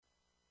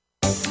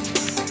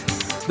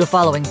The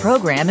following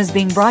program is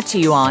being brought to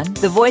you on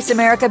the Voice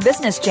America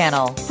Business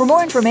Channel. For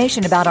more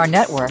information about our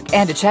network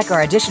and to check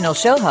our additional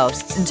show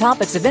hosts and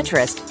topics of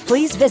interest,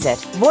 please visit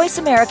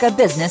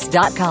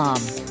voiceamericabusiness.com.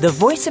 The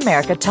Voice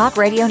America Talk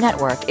Radio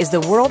Network is the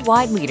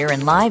worldwide leader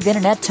in live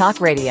Internet talk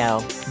radio.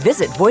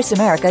 Visit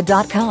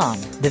voiceamerica.com.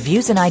 The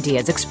views and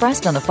ideas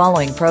expressed on the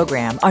following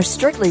program are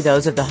strictly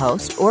those of the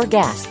host or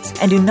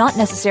guests and do not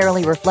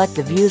necessarily reflect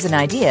the views and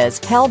ideas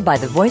held by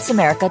the Voice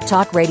America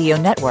Talk Radio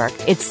Network,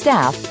 its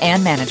staff,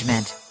 and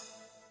management.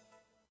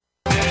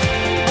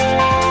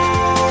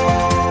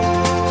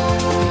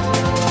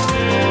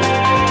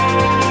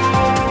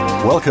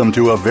 Welcome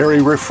to a very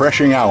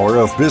refreshing hour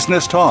of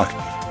business talk.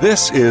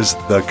 This is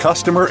The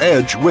Customer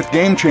Edge with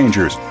Game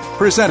Changers,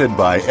 presented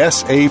by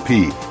SAP.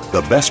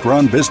 The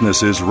best-run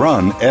businesses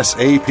run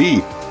SAP.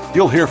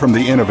 You'll hear from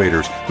the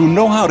innovators who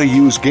know how to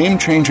use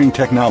game-changing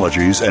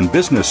technologies and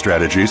business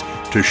strategies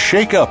to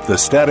shake up the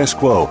status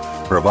quo,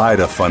 provide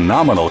a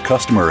phenomenal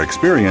customer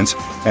experience,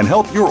 and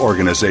help your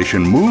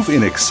organization move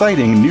in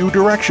exciting new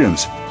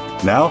directions.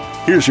 Now,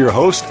 here's your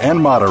host and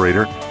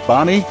moderator,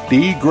 Bonnie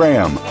D.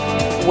 Graham.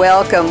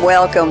 Welcome,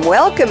 welcome,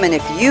 welcome. And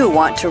if you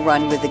want to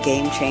run with the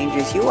Game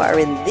Changers, you are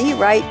in the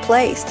right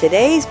place.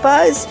 Today's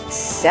buzz,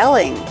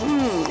 selling.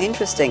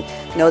 Interesting.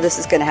 No, this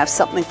is going to have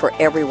something for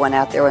everyone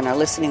out there in our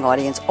listening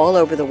audience all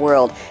over the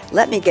world.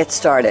 Let me get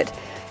started.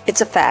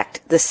 It's a fact.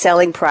 The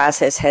selling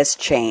process has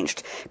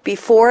changed.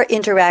 Before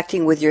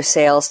interacting with your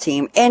sales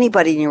team,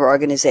 anybody in your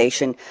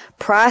organization,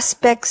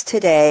 prospects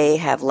today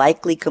have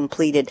likely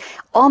completed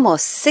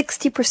almost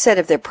 60%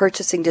 of their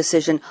purchasing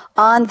decision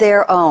on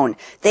their own.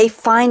 They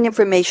find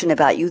information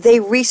about you. They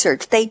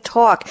research. They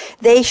talk.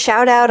 They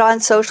shout out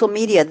on social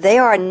media. They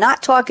are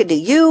not talking to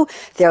you.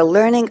 They're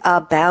learning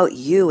about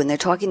you, and they're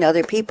talking to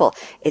other people.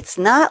 It's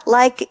not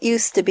like it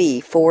used to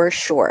be, for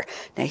sure.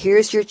 Now,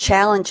 here's your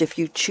challenge if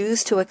you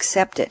choose to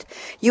accept it.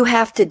 You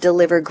have to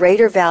deliver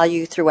greater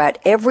value throughout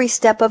every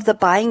step of the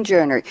buying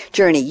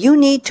journey. You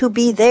need to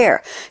be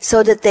there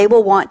so that they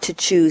will want to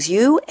choose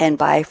you and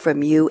buy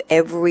from you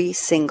every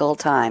single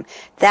time.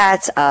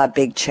 That's a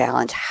big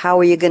challenge. How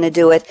are you going to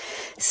do it?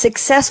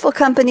 Successful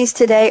companies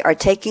today are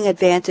taking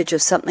advantage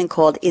of something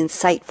called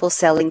insightful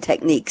selling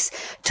techniques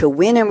to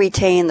win and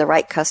retain the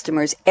right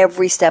customers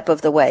every step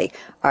of the way.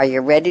 Are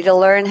you ready to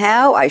learn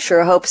how? I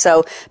sure hope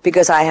so,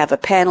 because I have a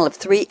panel of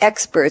 3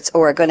 experts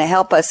who are going to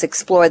help us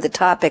explore the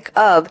topic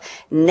of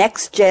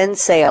next-gen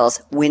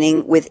sales,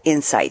 winning with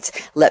insights.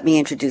 Let me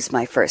introduce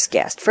my first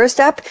guest.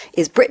 First up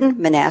is Britton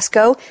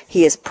Manasco.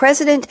 He is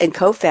president and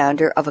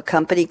co-founder of a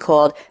company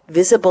called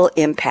Visible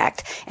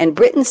Impact. And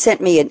Britton sent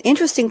me an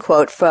interesting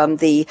quote from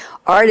the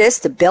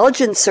artist, the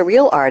Belgian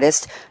surreal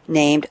artist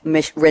named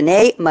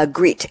Rene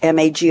Magritte,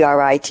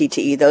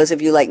 M-A-G-R-I-T-T-E. Those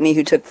of you like me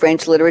who took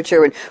French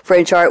literature and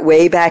French art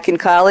way back in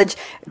college,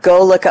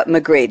 go look up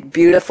Magritte.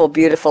 Beautiful,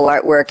 beautiful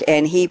artwork.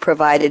 And he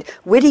provided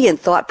witty and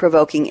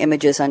thought-provoking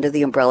images under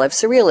the umbrella of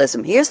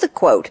surrealism. Here's the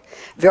quote,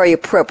 very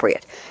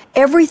appropriate.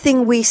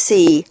 Everything we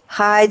see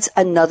hides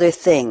another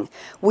thing.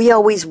 We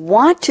always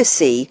want to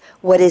see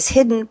what is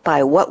hidden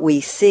by what we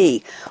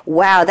see.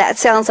 Wow, that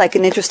sounds like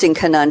an interesting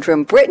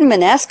conundrum. Britton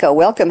Manasco,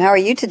 welcome. How are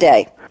you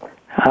today?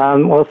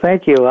 Well,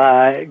 thank you.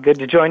 Good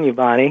to join you,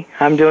 Bonnie.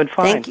 I'm doing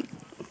fine. Thank you.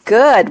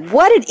 Good.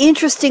 What an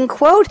interesting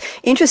quote.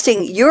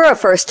 Interesting. You're a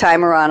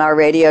first-timer on our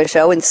radio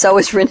show, and so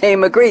is Rene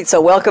Magritte. So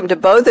welcome to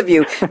both of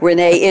you.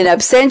 Rene in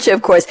absentia,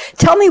 of course.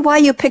 Tell me why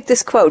you picked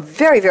this quote.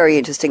 Very, very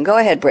interesting. Go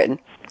ahead, Britton.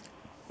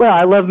 Well,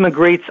 I love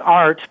Magritte's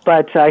art,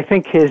 but I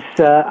think his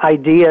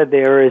idea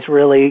there is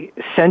really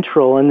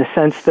central in the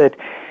sense that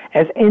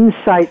as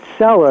insight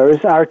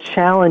sellers, our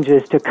challenge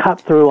is to cut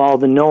through all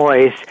the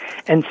noise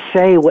and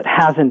say what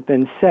hasn't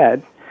been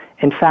said.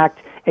 In fact,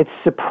 it's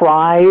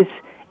surprise,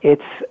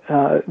 it's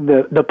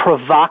the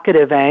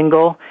provocative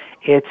angle,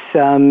 it's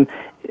the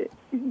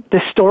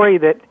story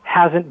that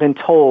hasn't been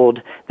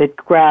told that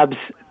grabs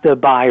the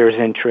buyer's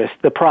interest,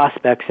 the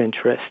prospect's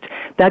interest.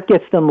 That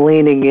gets them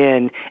leaning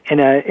in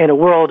a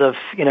world of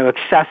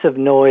excessive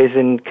noise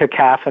and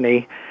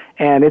cacophony.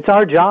 And it's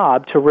our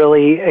job to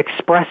really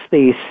express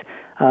these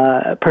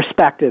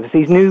perspectives,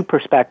 these new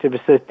perspectives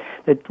that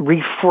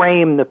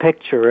reframe the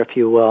picture, if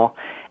you will,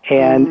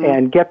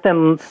 and get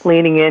them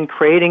leaning in,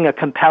 creating a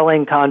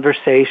compelling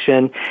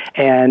conversation,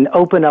 and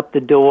open up the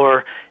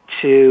door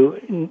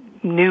to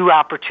new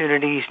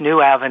opportunities,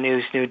 new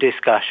avenues, new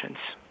discussions.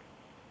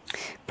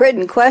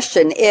 Britton,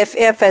 question. If,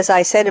 as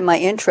I said in my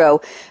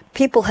intro,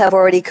 people have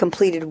already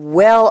completed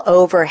well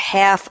over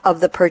half of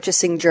the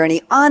purchasing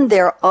journey on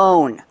their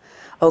own,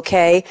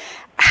 okay,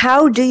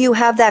 how do you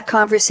have that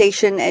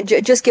conversation? And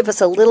just give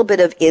us a little bit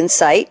of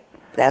insight.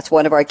 That's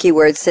one of our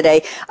keywords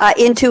today,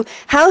 into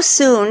how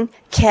soon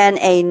can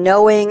a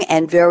knowing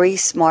and very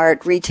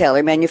smart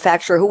retailer,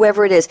 manufacturer,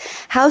 whoever it is,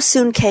 how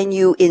soon can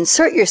you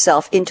insert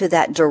yourself into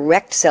that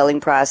direct selling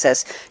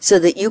process so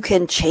that you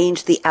can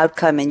change the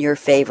outcome in your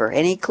favor?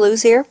 Any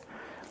clues here?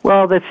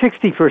 Well, that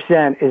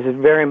 60% is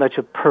very much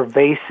a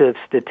pervasive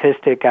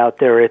statistic out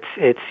there.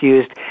 It's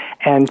used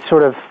and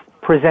sort of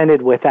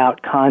presented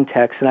without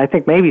context. And I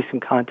think maybe some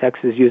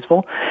context is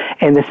useful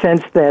in the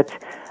sense that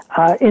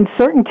in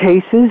certain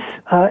cases,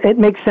 it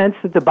makes sense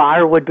that the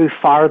buyer would be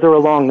farther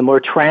along. The more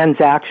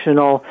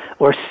transactional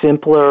or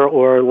simpler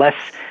or less,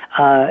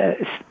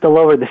 the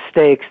lower the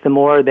stakes, the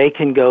more they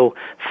can go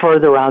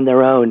further on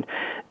their own.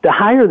 The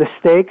higher the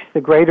stakes,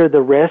 the greater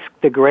the risk,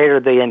 the greater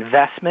the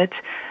investment,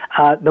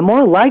 the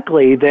more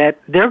likely that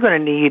they're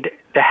going to need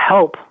the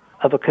help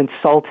of a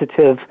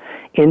consultative,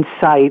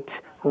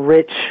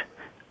 insight-rich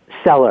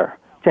seller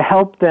to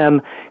help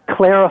them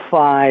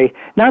clarify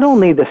not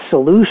only the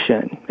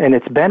solution and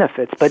its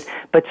benefits,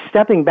 but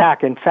stepping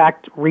back, in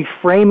fact,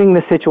 reframing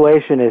the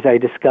situation, as I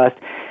discussed,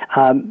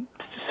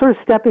 sort of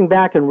stepping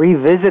back and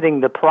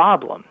revisiting the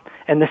problem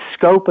and the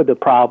scope of the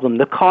problem,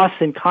 the costs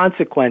and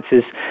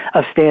consequences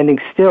of standing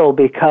still,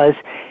 because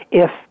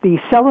if the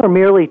seller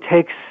merely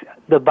takes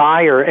the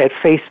buyer at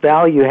face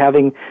value,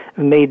 having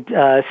made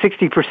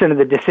 60% of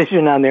the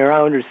decision on their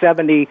own, or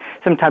 70,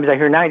 sometimes I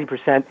hear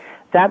 90%,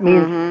 that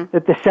means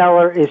that the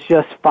seller is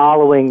just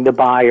following the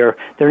buyer.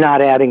 They're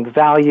not adding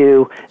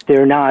value.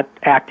 They're not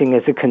acting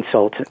as a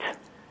consultant.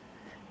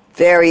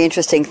 Very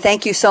interesting.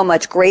 Thank you so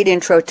much. Great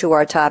intro to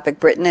our topic,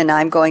 Britton. And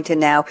I'm going to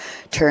now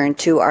turn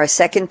to our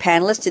second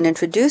panelist and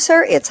introduce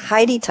her. It's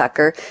Heidi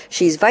Tucker.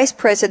 She's Vice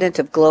President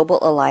of Global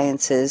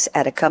Alliances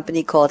at a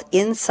company called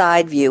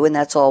InsideView, and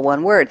that's all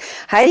one word.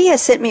 Heidi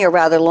has sent me a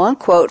rather long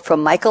quote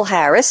from Michael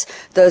Harris.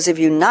 Those of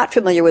you not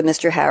familiar with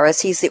Mr.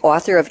 Harris, he's the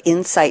author of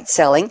Insight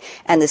Selling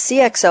and the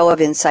CXO of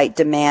Insight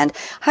Demand.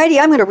 Heidi,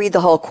 I'm going to read the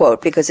whole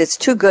quote because it's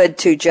too good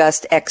to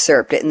just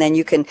excerpt it, and then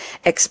you can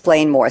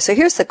explain more. So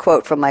here's the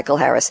quote from Michael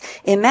Harris.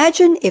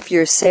 Imagine if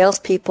your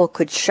salespeople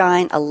could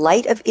shine a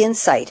light of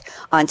insight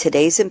on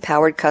today's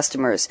empowered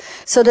customers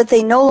so that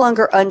they no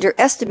longer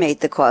underestimate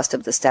the cost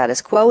of the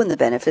status quo and the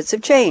benefits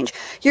of change.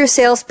 Your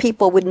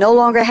salespeople would no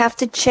longer have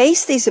to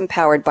chase these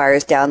empowered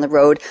buyers down the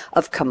road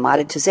of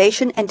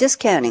commoditization and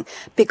discounting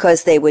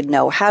because they would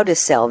know how to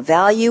sell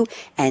value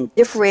and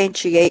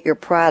differentiate your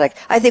product.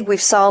 I think we've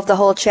solved the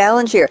whole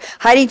challenge here.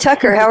 Heidi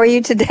Tucker, how are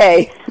you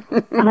today?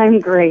 I'm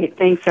great.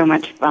 Thanks so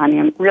much, Bonnie.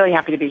 I'm really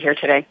happy to be here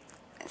today.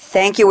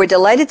 Thank you. We're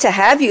delighted to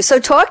have you. So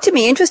talk to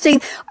me.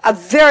 Interesting. A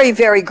very,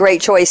 very great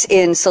choice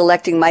in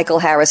selecting Michael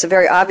Harris, a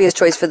very obvious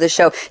choice for the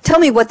show. Tell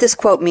me what this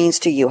quote means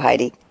to you,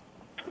 Heidi.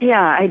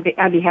 Yeah,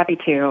 I'd be happy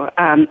to.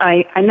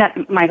 I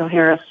met Michael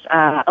Harris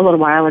a little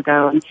while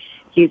ago, and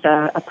he's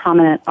a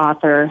prominent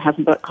author, has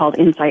a book called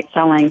Insight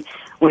Selling,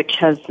 which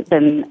has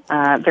been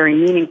a very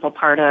meaningful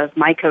part of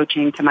my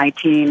coaching to my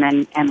team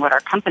and what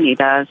our company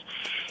does.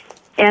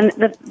 And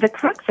the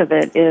crux of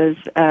it is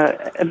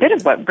a bit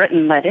of what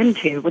Britton led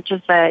into, which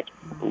is that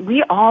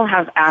we all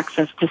have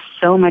access to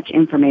so much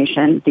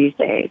information these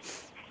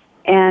days.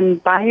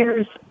 And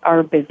buyers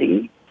are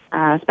busy,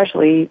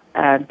 especially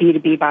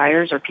B2B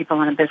buyers or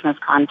people in a business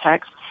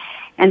context.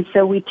 And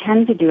so we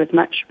tend to do as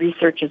much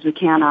research as we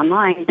can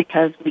online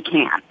because we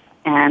can.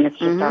 And it's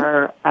just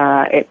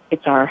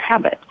it's our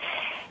habit.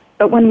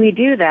 But when we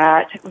do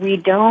that, we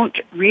don't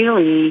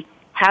really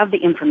have the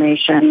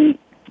information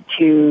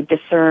to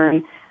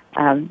discern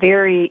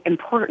very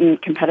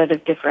important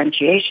competitive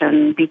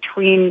differentiation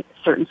between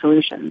certain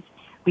solutions.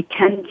 We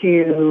tend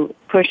to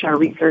push our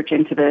research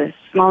into the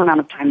small amount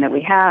of time that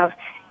we have,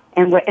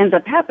 and what ends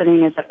up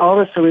happening is that all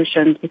the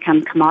solutions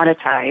become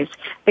commoditized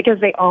because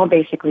they all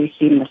basically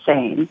seem the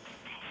same.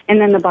 And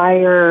then the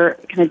buyer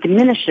kind of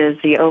diminishes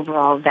the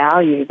overall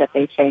value that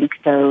they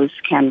think those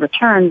can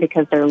return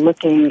because they're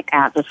looking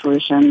at the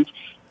solutions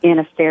in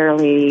a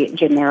fairly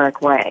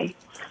generic way.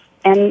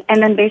 And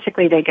then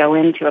basically they go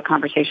into a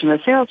conversation with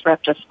a sales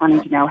rep just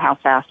wanting to know how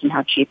fast and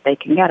how cheap they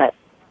can get it.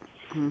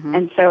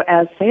 And so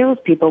as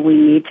salespeople, we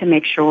need to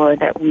make sure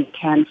that we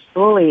can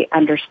fully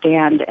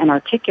understand and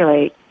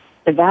articulate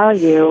the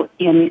value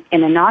in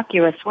an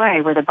innocuous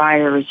way where the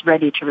buyer is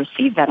ready to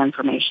receive that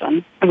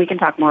information. And we can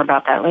talk more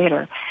about that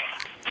later.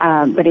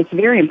 But it's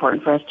very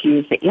important for us to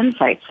use the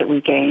insights that we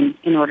gain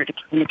in order to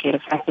communicate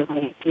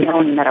effectively,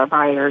 knowing that our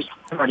buyers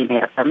have already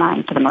made up their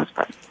mind for the most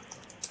part.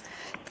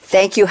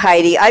 Thank you,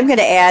 Heidi. I'm going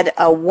to add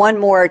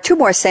two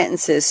more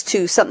sentences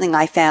to something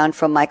I found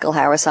from Michael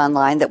Harris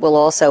online that will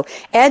also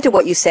add to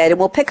what you said, and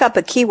we'll pick up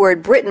a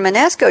keyword Britton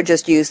Manasco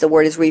just used. The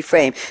word is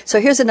reframe.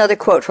 So here's another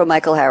quote from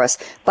Michael Harris.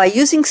 By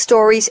using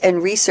stories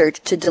and research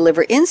to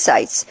deliver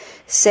insights,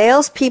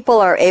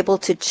 salespeople are able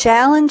to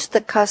challenge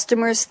the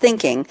customer's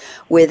thinking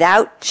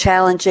without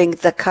challenging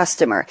the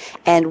customer.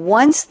 And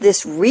once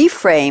this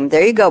reframe,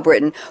 there you go,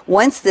 Britton,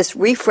 once this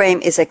reframe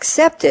is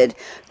accepted,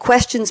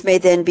 questions may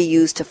then be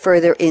used to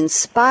further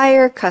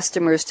inspire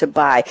customers to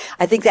buy.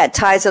 I think that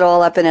ties it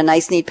all up in a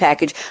nice, neat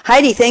package.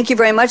 Heidi, thank you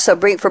very much for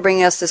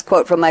bringing us this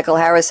quote from Michael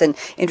Harris and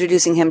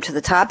introducing him to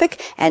the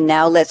topic. And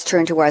now let's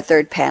turn to our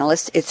third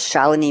panelist. It's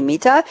Shalini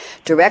Mitha,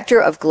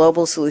 Director of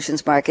Global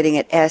Solutions Marketing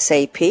at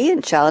SAP.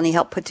 And Shalini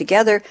helped put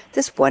together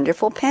this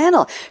wonderful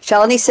panel.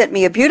 Shalini sent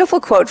me a beautiful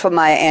quote from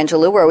Maya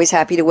Angelou. We're always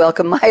happy to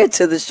welcome Maya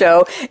to the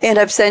show, in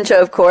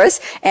absentia, of course.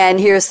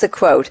 And here's the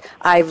quote.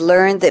 I've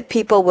learned that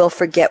people will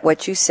forget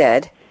what you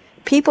said.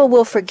 People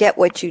will forget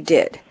what you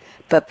did,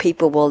 but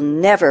people will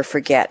never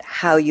forget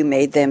how you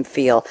made them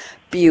feel.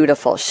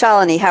 Beautiful.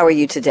 Shalini, how are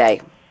you today?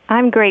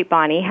 I'm great,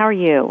 Bonnie. How are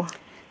you?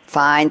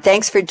 Fine.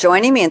 Thanks for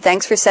joining me, and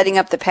thanks for setting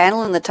up the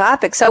panel and the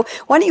topic. So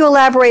why don't you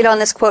elaborate on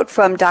this quote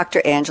from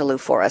Dr. Angelou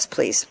for us,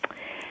 please?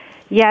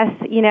 Yes,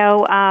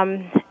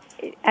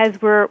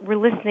 as we're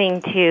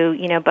listening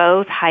to,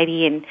 both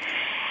Heidi and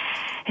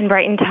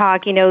Britton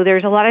talk,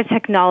 there's a lot of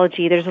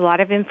technology, there's a lot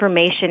of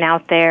information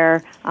out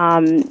there.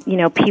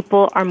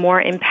 People are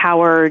more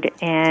empowered,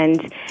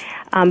 and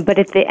but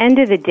at the end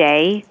of the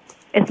day,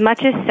 as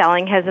much as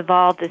selling has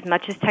evolved, as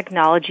much as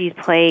technology has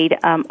played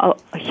a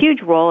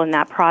huge role in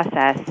that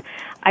process,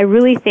 I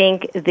really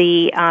think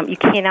you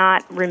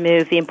cannot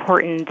remove the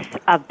importance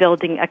of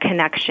building a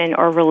connection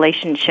or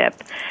relationship.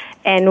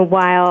 And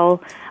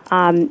while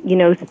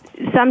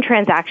some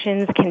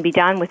transactions can be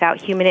done without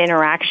human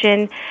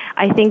interaction,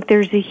 I think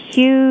there's a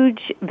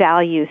huge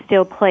value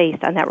still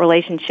placed on that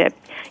relationship.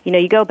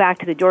 You go back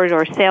to the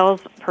door-to-door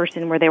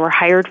salesperson where they were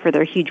hired for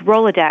their huge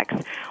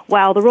Rolodex.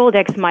 While the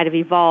Rolodex might have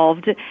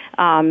evolved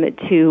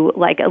to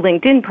like a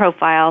LinkedIn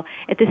profile,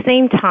 at the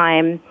same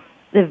time,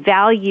 the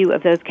value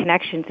of those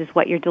connections is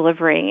what you're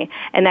delivering.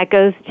 And that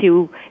goes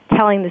to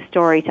telling the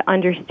story, to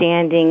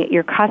understanding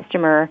your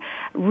customer,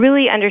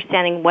 really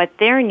understanding what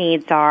their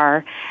needs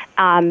are,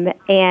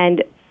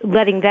 and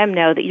letting them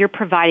know that you're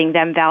providing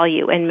them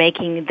value and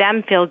making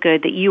them feel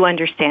good that you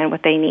understand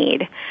what they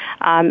need.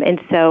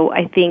 And so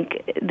I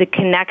think the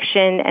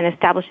connection and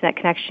establishing that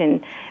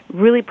connection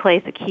really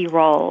plays a key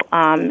role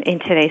in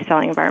today's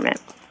selling environment.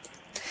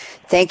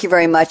 Thank you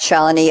very much,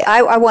 Shalini.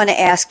 I want to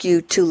ask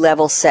you to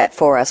level set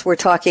for us. We're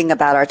talking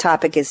about, our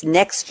topic is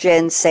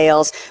next-gen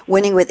sales,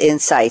 winning with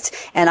insights,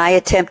 and I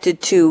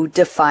attempted to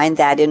define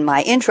that in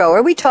my intro.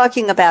 Are we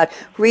talking about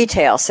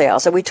retail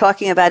sales? Are we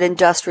talking about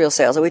industrial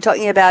sales? Are we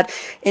talking about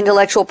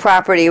intellectual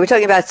property? Are we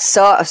talking about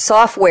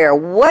software?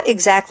 What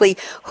exactly,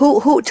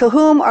 to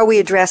whom are we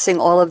addressing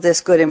all of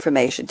this good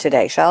information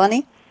today?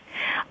 Shalini?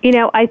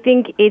 I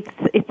think it's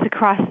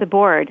across the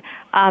board.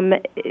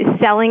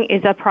 Selling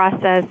is a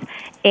process,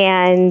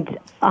 and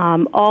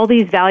all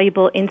these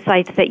valuable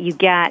insights that you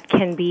get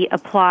can be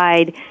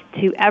applied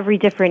to every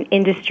different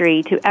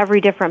industry, to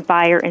every different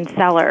buyer and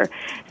seller.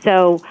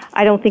 So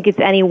I don't think it's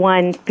any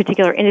one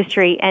particular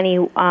industry,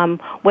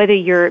 whether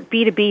you're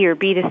B2B or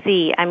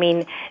B2C. I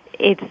mean,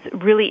 it's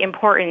really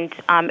important.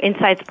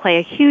 Insights play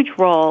a huge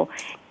role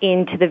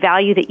into the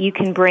value that you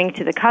can bring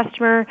to the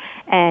customer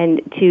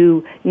and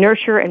to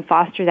nurture and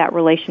foster that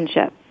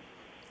relationship.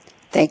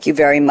 Thank you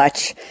very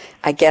much.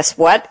 Guess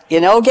what?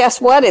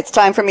 It's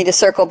time for me to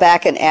circle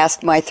back and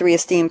ask my three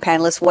esteemed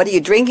panelists, what are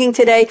you drinking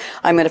today?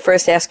 I'm going to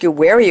first ask you,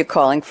 where are you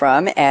calling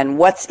from and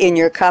what's in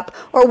your cup,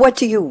 or what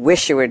do you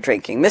wish you were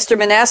drinking?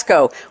 Mr.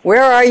 Manasco,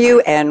 where are you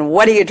and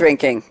what are you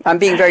drinking? I'm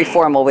being very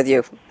formal with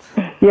you.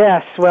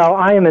 Yes, well,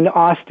 I am in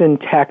Austin,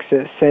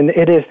 Texas, and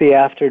it is the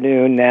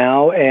afternoon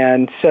now,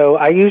 and so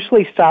I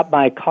usually stop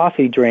my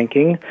coffee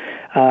drinking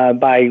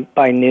by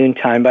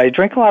noontime, but I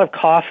drink a lot of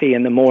coffee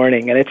in the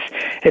morning, and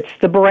it's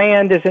the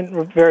brand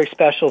isn't very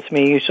special to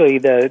me, usually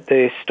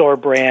the store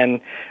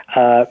brand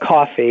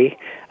coffee,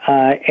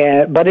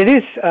 but it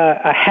is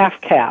a half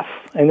calf,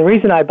 and the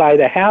reason I buy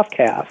the half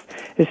calf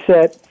is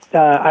that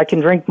I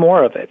can drink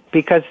more of it,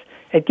 because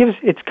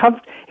it's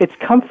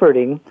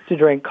comforting to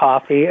drink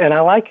coffee, and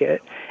I like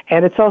it.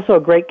 And it's also a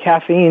great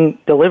caffeine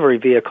delivery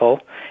vehicle.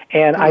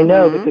 And I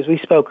know, because we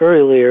spoke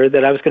earlier,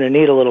 that I was going to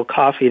need a little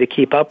coffee to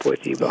keep up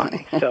with you,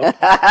 Bonnie. So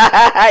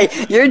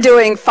you're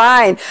doing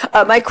fine.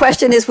 My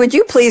question is, would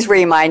you please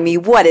remind me,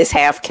 what is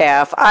half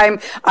calf?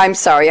 I'm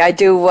sorry. I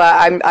do.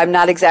 I'm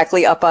not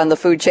exactly up on the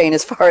food chain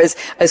as far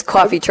as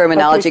coffee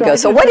terminology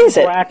goes. So what is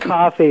it? Black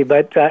coffee,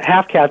 but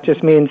half calf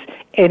just means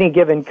any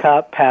given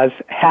cup has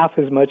half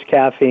as much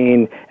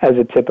caffeine as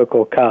a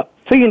typical cup.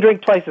 So you can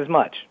drink twice as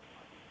much.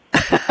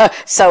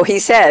 So he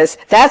says.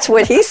 That's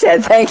what he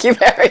said. Thank you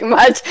very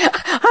much.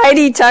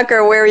 Heidi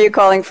Tucker, where are you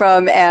calling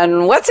from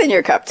and what's in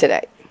your cup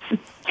today?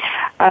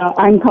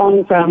 I'm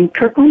calling from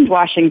Kirkland,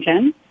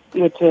 Washington,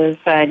 which is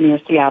near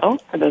Seattle,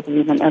 for those of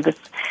you that know this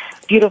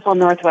beautiful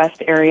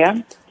Northwest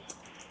area.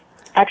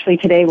 Actually,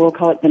 today we'll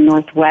call it the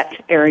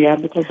Northwet area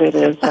because it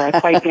is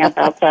quite damp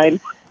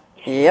outside.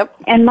 Yep.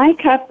 And my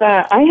cup,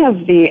 I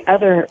have the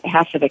other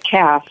half of the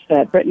calf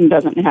that Britton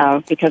doesn't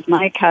have, because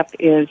my cup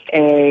is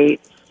a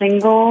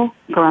single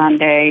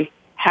grande,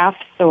 half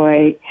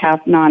soy,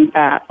 half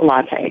non-fat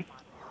latte.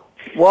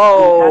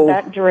 Whoa. I've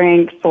had that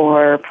drink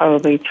for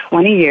probably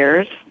 20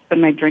 years. It's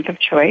been my drink of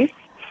choice.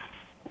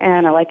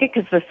 And I like it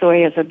because the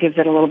soy gives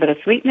it a little bit of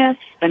sweetness.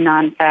 The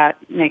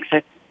non-fat makes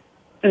it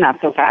not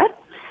so fat.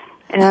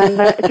 And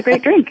it's a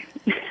great drink.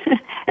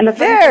 And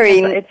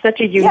it's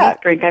such a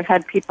unique drink. I've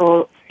had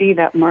people see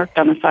that marked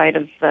on the side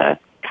of the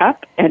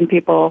cup, and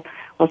people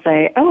will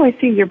say, "Oh, I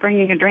see you're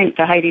bringing a drink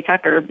to Heidi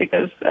Tucker,"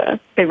 because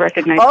they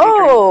recognize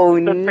your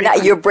drink.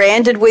 So you're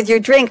branded with your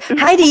drink.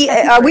 Heidi,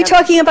 are we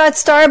talking about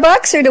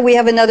Starbucks, or do we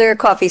have another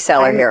coffee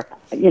seller here?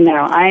 I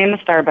am a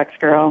Starbucks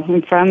girl.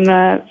 I'm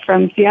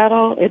from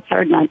Seattle. It's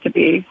hard not to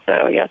be.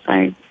 So yes,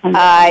 I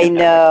I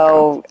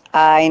know.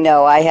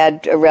 I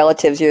had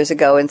relatives years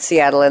ago in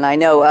Seattle, and I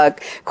know.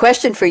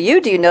 Question for you: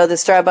 do you know that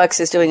Starbucks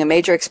is doing a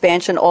major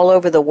expansion all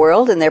over the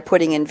world, and they're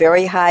putting in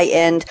very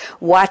high-end?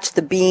 Watch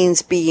the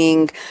beans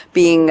being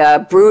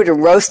brewed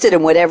and roasted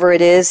and whatever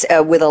it is,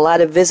 with a lot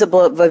of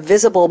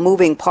visible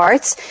moving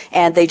parts.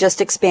 And they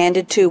just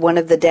expanded to one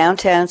of the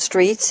downtown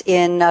streets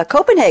in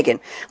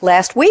Copenhagen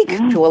last week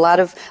to a lot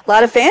of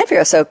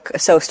fanfare. So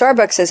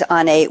Starbucks is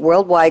on a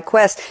worldwide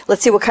quest.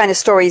 Let's see what kind of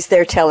stories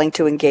they're telling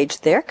to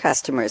engage their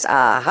customers.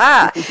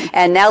 Aha!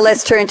 And now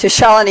let's turn to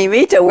Shalini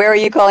Mitha. Where are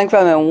you calling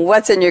from, and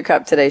what's in your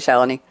cup today,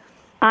 Shalini?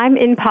 I'm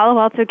in Palo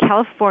Alto,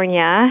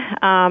 California,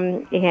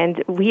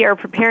 and we are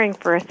preparing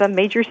for some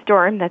major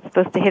storm that's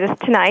supposed to hit us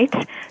tonight,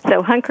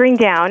 so hunkering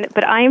down.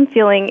 But I am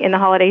feeling in the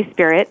holiday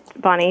spirit,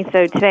 Bonnie,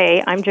 so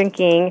today I'm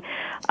drinking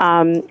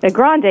a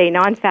grande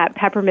non-fat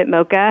peppermint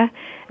mocha,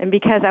 and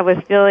because I was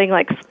feeling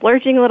like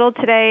splurging a little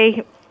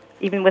today,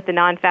 even with the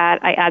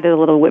non-fat, I added a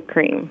little whipped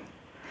cream.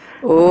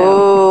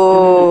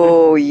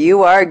 Oh,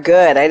 you are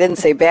good. I didn't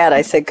say bad.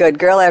 I said good.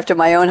 Girl after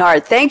my own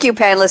heart. Thank you,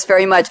 panelists,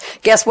 very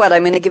much. Guess what?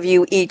 I'm going to give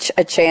you each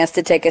a chance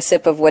to take a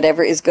sip of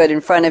whatever is good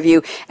in front of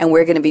you, and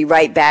we're going to be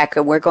right back,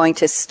 and we're going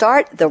to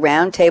start the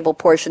roundtable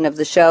portion of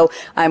the show.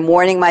 I'm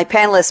warning my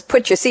panelists,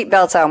 put your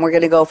seatbelts on. We're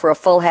going to go for a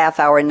full half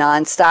hour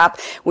nonstop.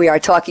 We are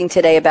talking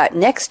today about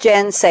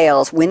next-gen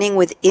sales, winning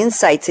with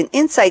insights, and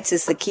insights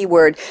is the key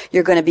word.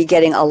 You're going to be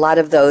getting a lot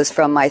of those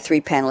from my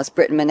three panelists,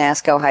 Britton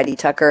Manasco, Heidi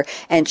Tucker,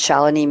 and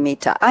Shalini Mitha.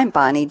 I'm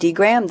Bonnie D.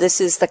 Graham.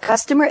 This is the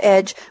Customer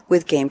Edge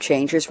with Game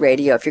Changers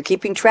Radio. If you're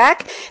keeping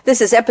track,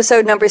 this is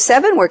episode number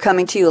 7. We're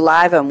coming to you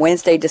live on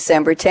Wednesday,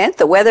 December 10th.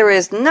 The weather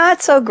is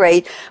not so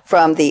great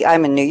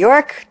I'm in New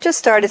York. Just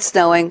started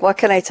snowing. What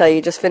can I tell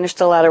you? Just finished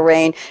a lot of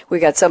rain. We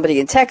got somebody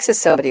in Texas,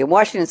 somebody in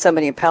Washington,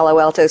 somebody in Palo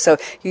Alto. So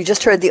you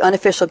just heard the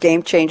unofficial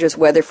Game Changers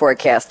weather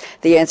forecast.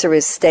 The answer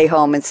is stay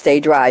home and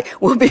stay dry.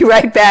 We'll be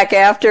right back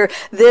after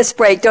this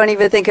break. Don't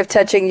even think of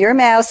touching your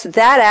mouse,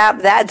 that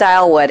app, that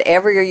dial,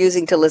 whatever you're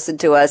using to listen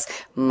to us.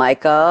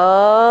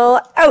 Michael,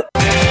 out.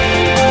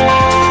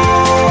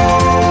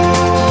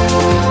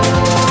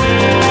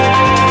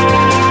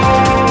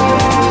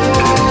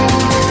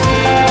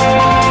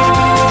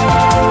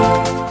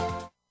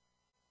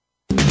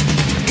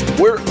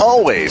 We're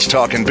always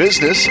talking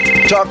business.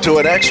 Talk to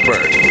an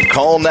expert.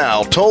 Call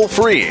now toll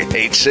free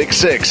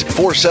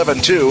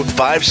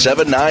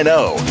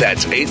 866-472-5790.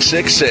 That's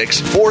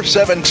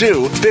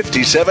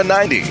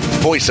 866-472-5790.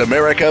 Voice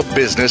America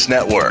Business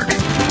Network.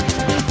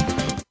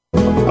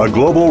 A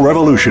global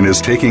revolution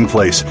is taking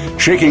place,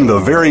 shaking the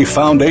very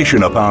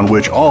foundation upon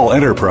which all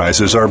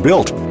enterprises are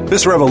built.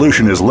 This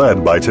revolution is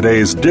led by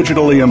today's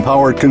digitally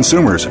empowered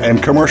consumers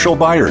and commercial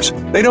buyers.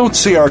 They don't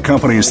see our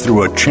companies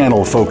through a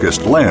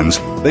channel-focused lens.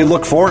 They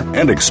look for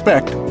and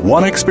expect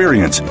one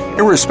experience,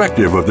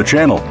 irrespective of the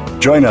channel.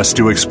 Join us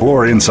to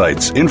explore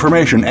insights,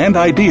 information, and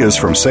ideas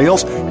from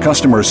sales,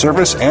 customer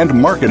service, and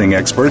marketing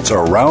experts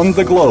around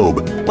the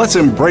globe. Let's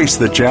embrace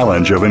the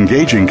challenge of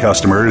engaging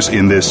customers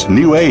in this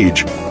new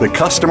age. The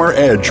Customer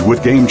Edge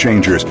with Game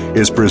Changers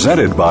is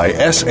presented by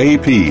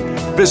SAP.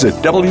 Visit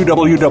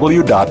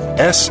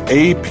www.sap.com.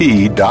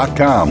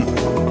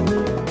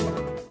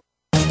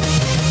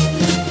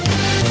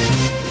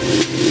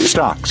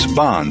 Stocks,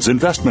 bonds,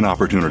 investment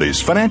opportunities,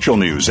 financial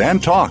news,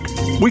 and talk.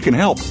 We can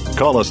help.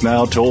 Call us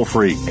now toll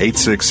free,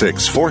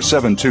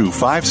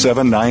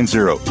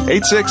 866-472-5790.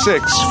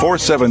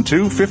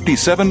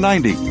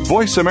 866-472-5790.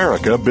 Voice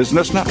America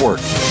Business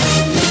Network.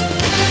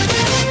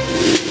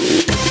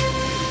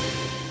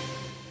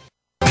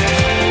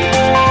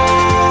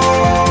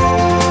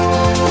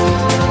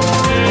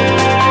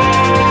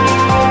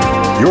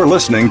 You're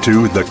listening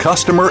to The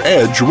Customer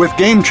Edge with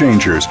Game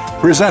Changers,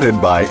 presented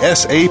by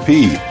SAP.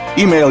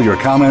 Email your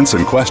comments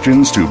and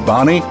questions to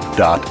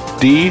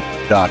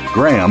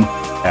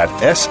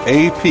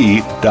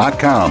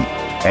bonnie.d.graham@sap.com.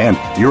 And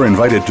you're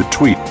invited to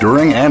tweet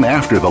during and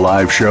after the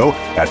live show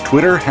at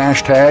Twitter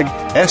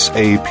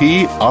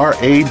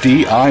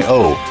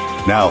 #SAPRADIO.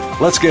 Now,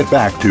 let's get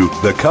back to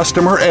The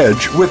Customer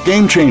Edge with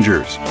Game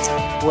Changers.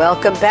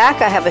 Welcome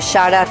back. I have a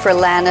shout out for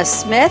Lana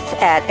Smith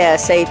at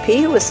SAP,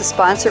 who is the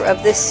sponsor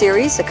of this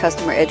series, The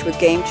Customer Edge with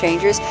Game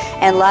Changers.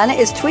 And Lana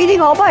is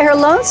tweeting all by her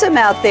lonesome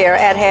out there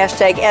at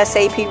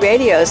 #SAP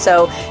Radio.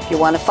 So if you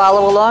want to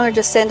follow along or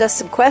just send us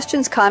some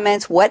questions,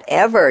 comments,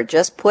 whatever,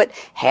 just put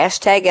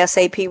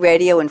 #SAP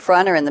Radio in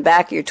front or in the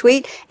back of your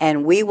tweet,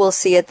 and we will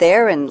see it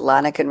there, and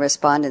Lana can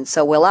respond, and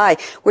so will I.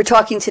 We're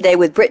talking today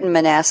with Britton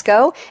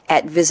Manasco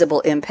at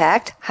Visible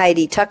Impact,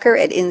 Heidi Tucker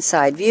at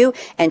InsideView,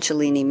 and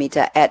Shalini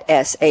Mitha at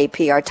SAP.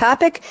 Our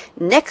topic,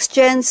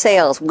 next-gen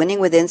sales, winning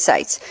with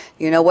insights.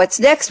 You know what's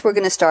next? We're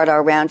going to start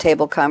our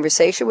roundtable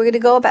conversation. We're going to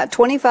go about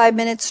 25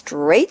 minutes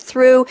straight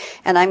through,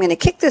 and I'm going to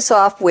kick this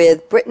off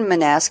with Britton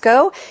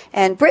Manasco.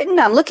 And Britton,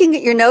 I'm looking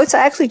at your notes. I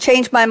actually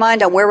changed my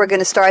mind on where we're going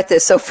to start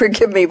this, so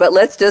forgive me, but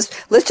let's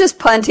just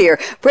punt here.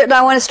 Britton,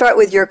 I want to start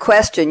with your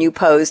question you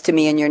posed to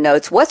me in your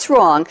notes. What's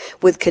wrong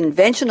with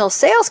conventional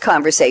sales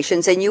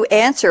conversations? And you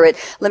answer it.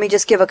 Let me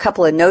just give a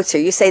couple of notes here.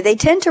 You say they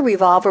tend to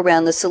revolve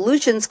around the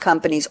solutions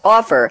companies offer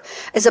offer,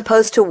 as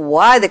opposed to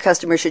why the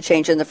customer should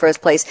change in the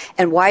first place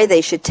and why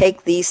they should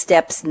take these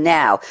steps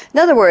now. In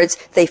other words,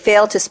 they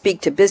fail to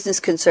speak to business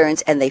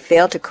concerns and they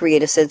fail to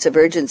create a sense of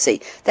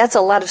urgency. That's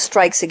a lot of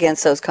strikes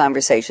against those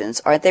conversations,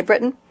 aren't they,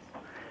 Britton?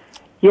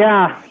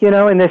 Yeah,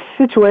 and this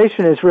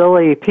situation is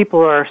really people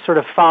are sort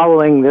of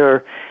following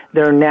their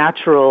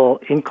natural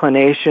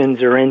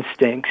inclinations or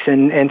instincts,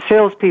 and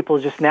salespeople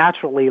just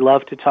naturally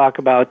love to talk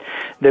about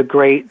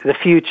the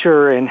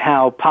future and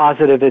how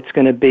positive it's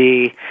going to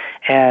be,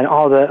 and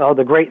all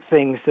the great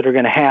things that are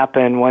going to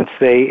happen once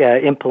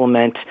they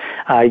implement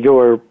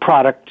your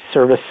product,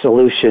 service,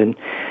 solution.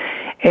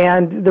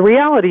 And the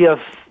reality of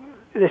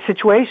the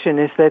situation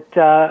is that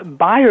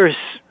buyers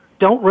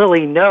don't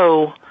really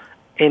know,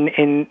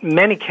 in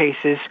many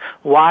cases,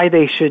 why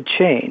they should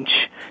change.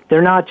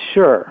 They're not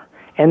sure.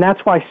 And that's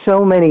why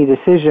so many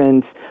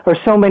decisions or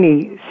so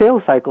many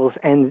sales cycles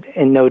end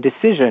in no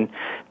decision,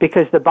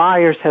 because the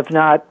buyers have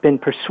not been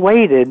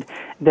persuaded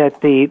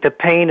that the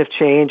pain of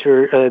change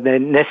or the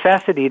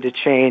necessity to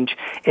change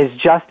is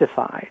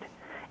justified.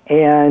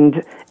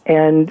 And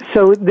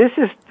so this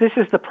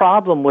is the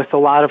problem with a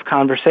lot of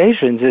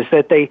conversations, is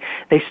that they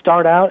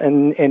start out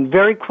and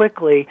very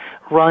quickly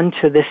run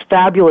to this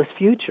fabulous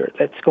future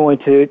that's going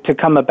to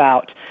come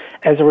about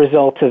as a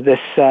result of this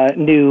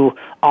new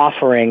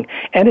offering.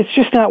 And it's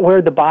just not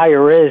where the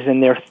buyer is in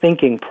their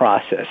thinking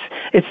process.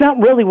 It's not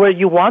really where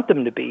you want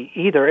them to be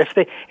either. If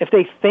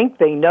they think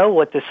they know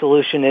what the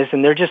solution is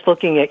and they're just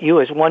looking at you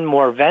as one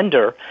more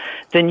vendor,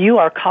 then you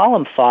are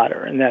column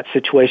fodder in that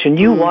situation.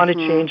 You want to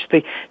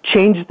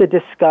change the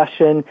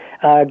discussion,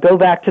 go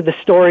back to the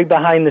story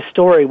behind the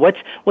story.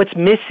 What's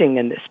missing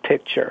in this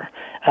picture?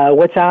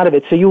 What's out of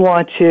it? So you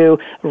want to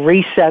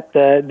reset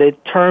the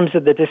terms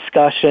of the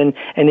discussion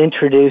and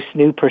introduce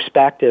new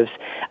perspectives.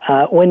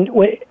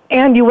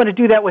 And you want to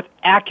do that with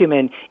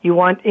acumen. You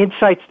want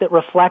insights that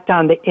reflect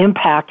on the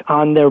impact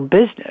on their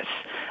business,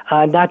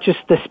 not just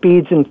the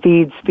speeds and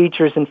feeds,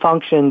 features and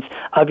functions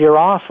of your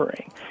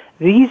offering.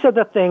 These are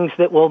the things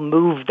that will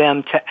move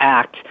them to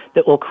act,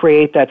 that will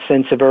create that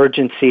sense of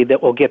urgency,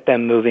 that will get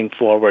them moving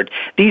forward.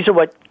 These are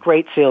what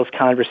great sales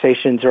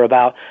conversations are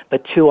about,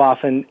 but too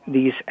often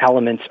these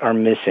elements are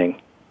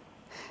missing.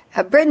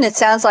 Britton, it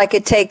sounds like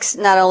it takes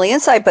not only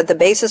insight, but the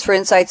basis for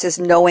insights is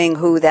knowing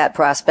who that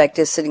prospect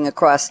is sitting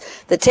across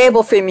the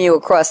table from you,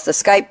 across the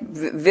Skype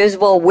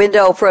visible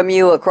window from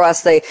you,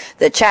 across the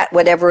chat,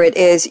 whatever it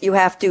is. You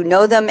have to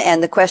know them.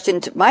 And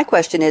my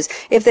question is,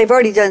 if they've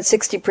already done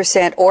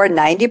 60% or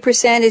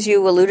 90%, as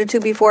you alluded to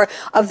before,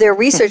 of their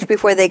research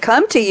before they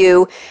come to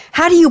you,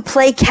 how do you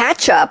play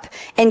catch up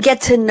and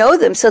get to know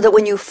them so that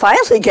when you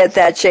finally get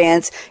that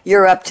chance,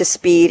 you're up to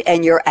speed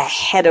and you're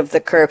ahead of the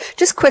curve?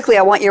 Just quickly,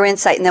 I want your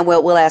insight, and then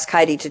we'll ask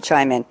Heidi to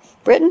chime in.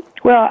 Britton?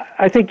 Well,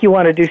 I think you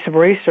want to do some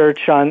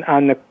research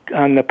on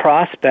the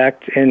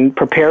prospect and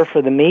prepare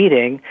for the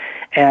meeting,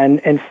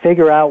 and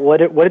figure out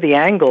what are the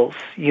angles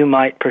you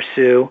might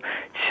pursue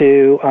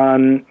to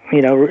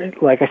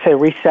like I say,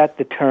 reset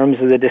the terms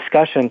of the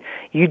discussion.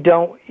 You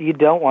don't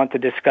want the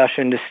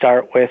discussion to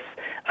start with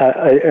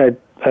a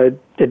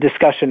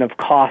discussion of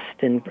cost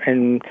and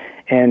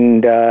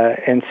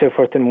so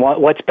forth, and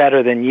what's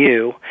better than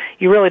you.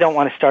 You really don't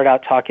want to start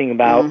out talking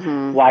about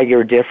why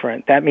you're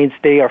different. That means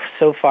they are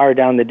so far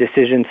down the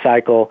decision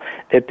cycle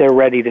that they're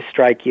ready to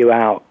strike you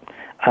out.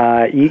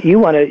 You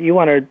want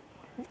to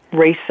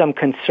raise some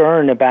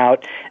concern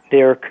about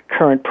their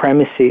current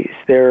premises,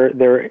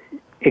 their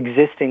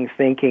existing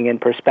thinking and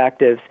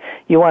perspectives.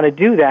 You want to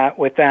do that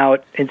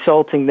without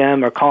insulting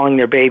them or calling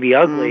their baby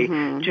ugly.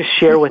 Just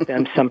share with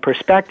them some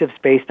perspectives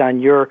based on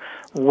your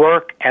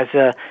work as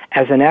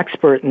an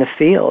expert in the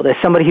field, as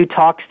somebody who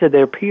talks to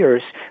their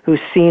peers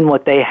who's seen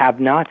what they have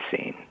not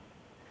seen.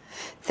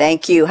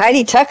 Thank you.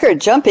 Heidi Tucker,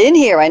 jump in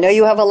here. I know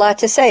you have a lot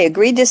to say.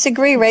 Agree,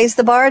 disagree, raise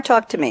the bar,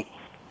 talk to me.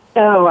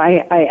 Oh,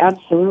 I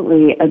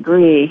absolutely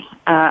agree.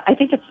 I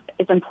think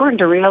it's important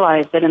to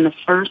realize that in the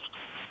first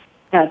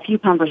few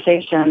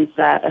conversations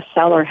that a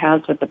seller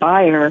has with the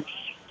buyer,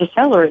 the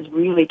seller is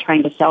really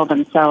trying to sell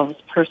themselves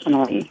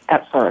personally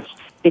at first.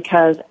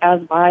 Because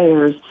as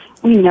buyers,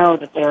 we know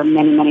that there are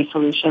many, many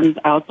solutions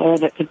out there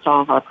that could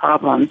solve our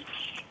problems.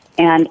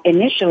 And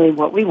initially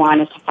what we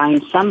want is to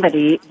find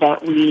somebody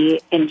that we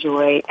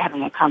enjoy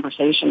having a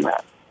conversation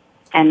with.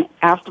 And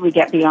after we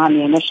get beyond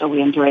the initial,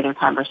 we enjoy their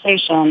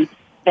conversation,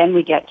 then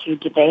we get to,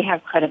 do they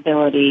have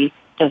credibility?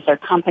 Does their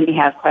company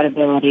have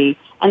credibility?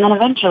 And then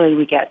eventually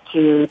we get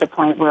to the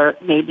point where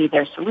maybe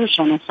their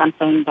solution is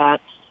something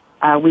that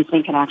we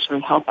think can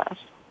actually help us.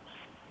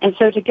 And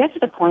so to get to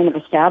the point of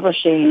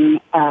establishing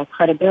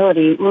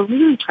credibility, we're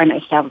really trying to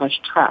establish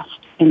trust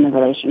in the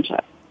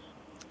relationship.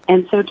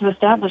 And so to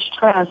establish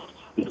trust,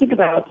 you think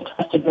about the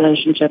trusted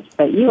relationships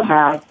that you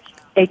have,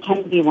 they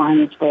tend to be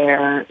ones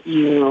where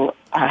you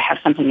have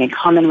something in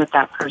common with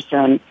that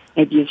person.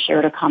 Maybe you've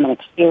shared a common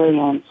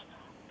experience.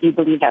 You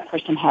believe that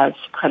person has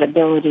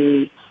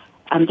credibility.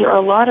 There are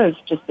a lot of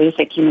just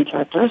basic human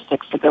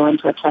characteristics that go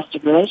into a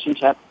trusted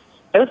relationship.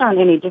 Those aren't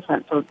any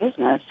different for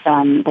business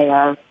than they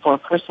are for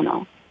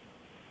personal.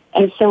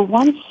 And so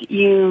once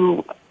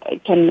you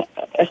can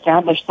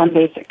establish some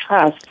basic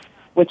trust,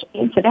 which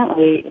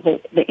incidentally,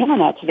 the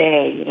internet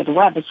today, the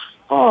web is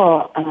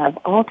full of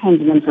all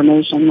kinds of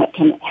information that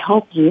can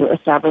help you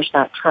establish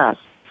that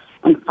trust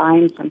and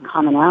find some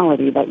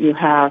commonality that you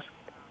have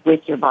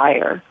with your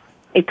buyer.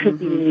 It could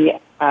be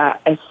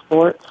a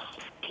sports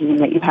team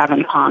that you have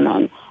in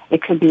common.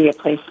 It could be a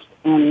place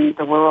in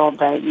the world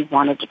that you've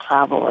wanted to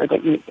travel, or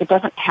that it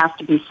doesn't have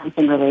to be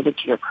something related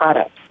to your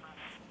product.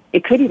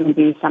 It could even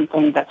be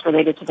something that's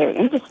related to their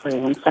industry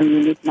and some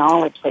unique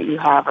knowledge that you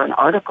have or an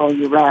article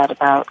you read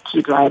about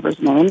key drivers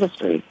in their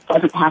industry. It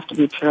doesn't have to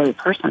be purely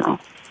personal.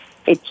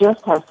 It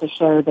just has to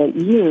show that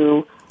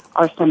you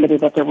are somebody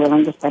that they're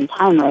willing to spend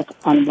time with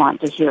and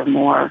want to hear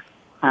more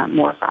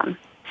from.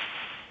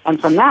 And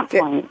from that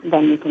point,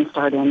 then you can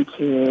start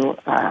into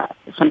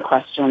some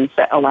questions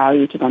that allow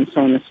you to then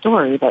frame a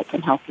story that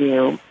can help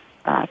you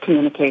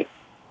communicate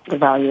the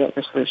value that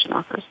your solution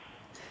offers.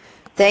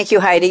 Thank you,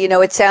 Heidi. You know,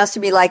 it sounds to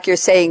me like you're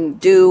saying,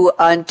 do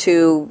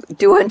unto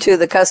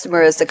the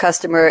customer as the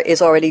customer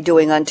is already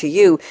doing unto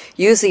you.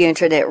 Use the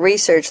internet,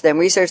 research them,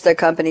 research their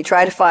company,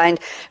 try to find,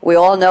 we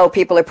all know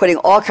people are putting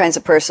all kinds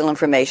of personal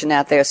information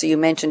out there. So you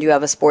mentioned you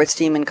have a sports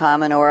team in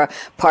common, or a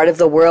part of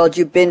the world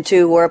you've been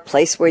to, or a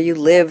place where you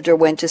lived or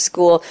went to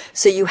school.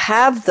 So you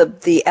have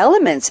the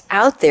elements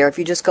out there if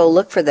you just go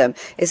look for them.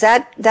 Is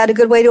that a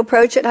good way to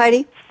approach it,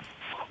 Heidi?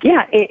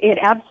 Yeah, it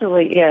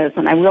absolutely is.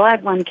 And I will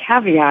add one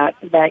caveat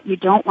that you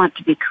don't want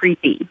to be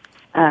creepy.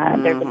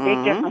 There's a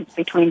big difference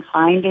between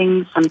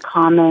finding some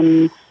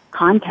common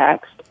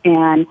context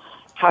and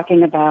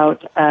talking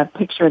about a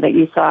picture that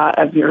you saw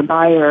of your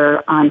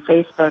buyer on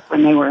Facebook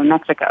when they were in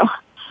Mexico.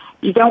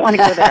 You don't want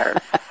to go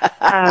there.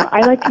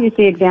 I like to use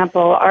the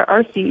example,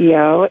 our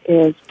CEO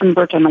is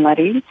Umberto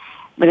Mileti.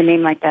 With a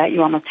name like that,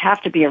 you almost have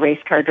to be a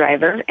race car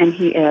driver, and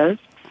he is.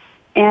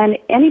 And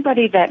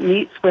anybody that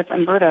meets with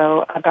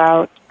Umberto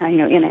about, in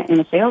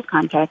a sales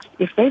context,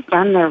 if they've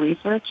done their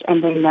research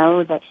and they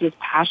know that he's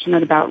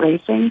passionate about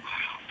racing,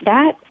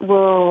 that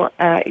will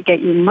get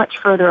you much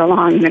further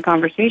along in a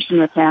conversation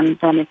with him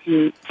than if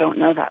you don't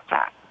know that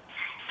fact.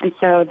 And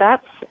so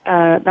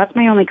that's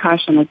my only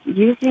caution, is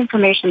use the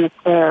information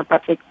that's there,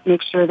 but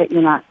make sure that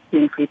you're not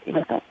being creepy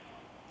with it.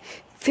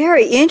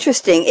 Very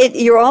interesting.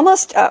 You're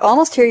almost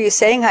hear you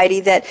saying, Heidi,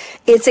 that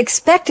it's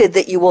expected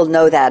that you will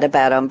know that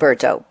about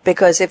Umberto,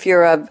 because if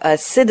you're a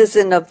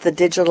citizen of the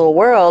digital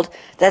world,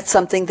 that's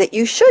something that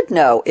you should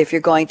know if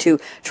you're going to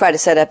try to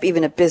set up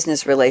even a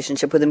business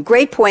relationship with him.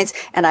 Great points,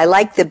 and I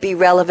like the be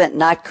relevant,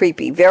 not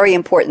creepy. Very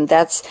important.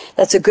 That's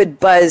a good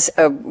buzz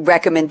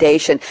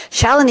recommendation.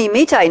 Shalini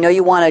Mitha, I know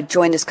you want to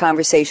join this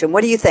conversation.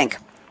 What do you think?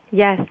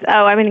 Yes.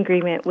 Oh, I'm in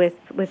agreement with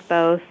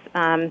both.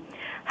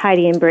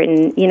 Heidi and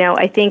Britton,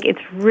 I think it's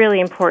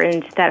really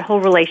important, that whole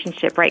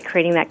relationship, right,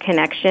 creating that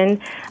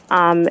connection.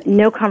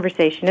 No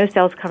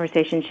sales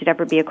conversation should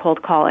ever be a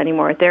cold call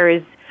anymore.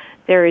 There's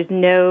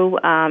no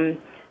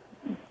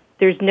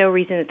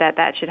reason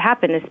that should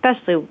happen,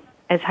 especially,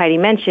 as Heidi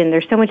mentioned,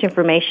 there's so much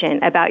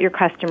information about your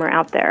customer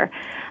out there.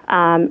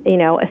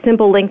 A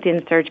simple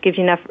LinkedIn search gives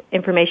you enough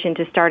information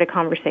to start a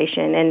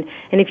conversation. And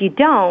if you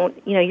don't,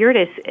 you're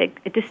at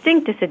a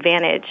distinct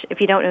disadvantage if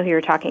you don't know who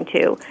you're talking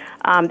to.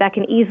 That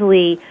can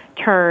easily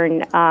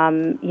turn,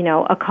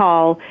 a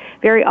call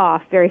very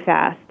off very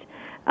fast.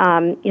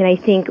 And I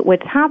think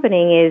what's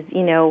happening is,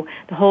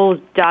 the whole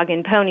dog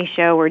and pony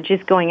show, or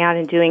just going out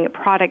and doing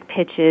product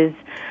pitches,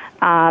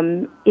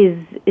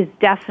 is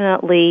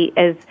definitely,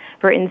 as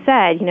Britton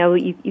said,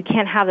 you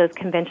can't have those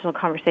conventional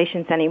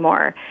conversations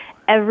anymore.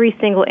 Every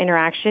single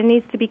interaction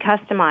needs to be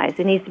customized.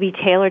 It needs to be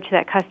tailored to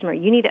that customer.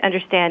 You need to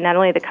understand not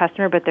only the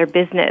customer, but their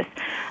business.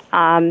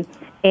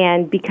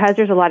 And because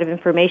there's a lot of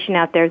information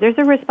out there, there's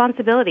a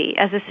responsibility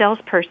as a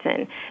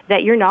salesperson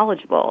that you're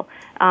knowledgeable,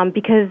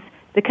 because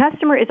the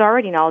customer is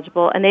already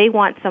knowledgeable, and they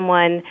want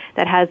someone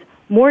that has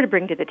more to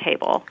bring to the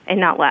table and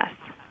not less.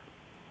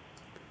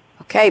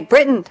 Okay,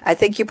 Britton, I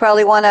think you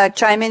probably want to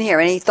chime in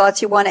here. Any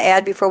thoughts you want to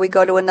add before we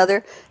go to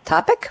another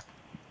topic?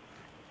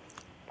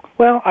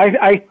 Well,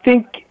 I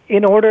think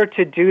in order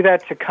to do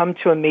that, to come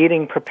to a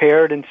meeting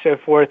prepared and so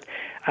forth,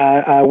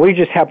 we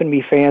just happen to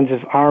be fans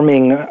of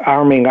arming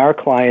our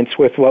clients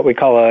with what we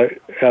call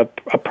a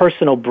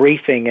personal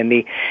briefing, and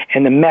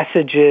the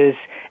messages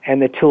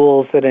and the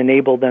tools that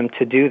enable them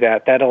to do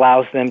that. That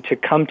allows them to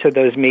come to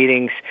those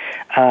meetings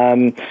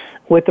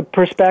with a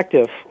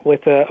perspective,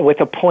 with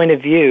a point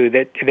of view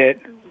that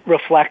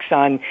reflects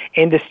on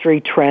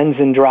industry trends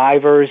and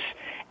drivers,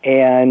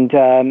 and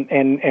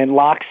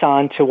locks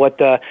on to what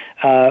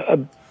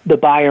the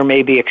buyer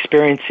may be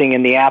experiencing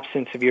in the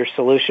absence of your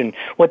solution,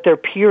 what their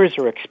peers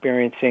are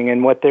experiencing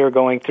and what they're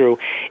going through.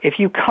 If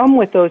you come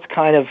with those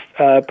kind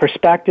of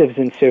perspectives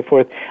and so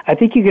forth, I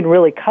think you can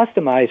really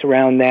customize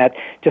around that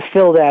to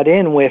fill that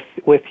in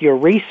with your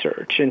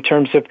research in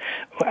terms of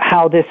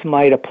how this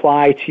might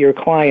apply to your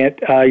client,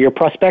 your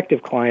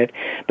prospective client.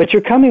 But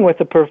you're coming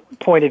with a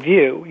point of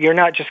view. You're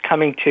not just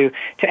coming to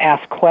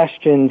ask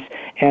questions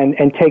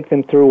and take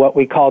them through what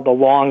we call the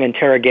long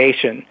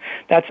interrogation.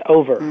 That's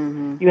over.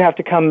 Mm-hmm. You have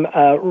to come come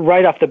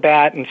right off the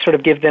bat and sort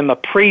of give them a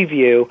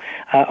preview,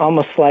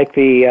 almost like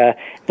the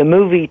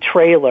movie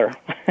trailer,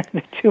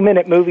 the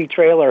 2-minute movie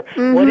trailer.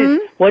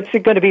 What's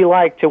it going to be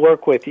like to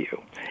work with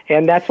you?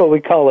 And that's what we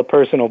call a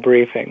personal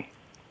briefing.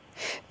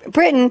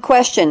 Britton,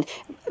 question.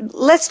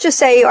 Let's just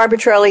say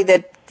arbitrarily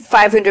that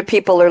 500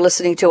 people are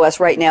listening to us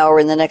right now or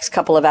in the next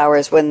couple of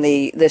hours when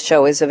the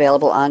show is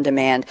available on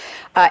demand,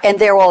 and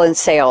they're all in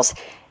sales.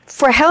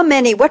 For how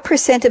many, what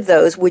percent of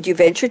those would you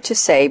venture to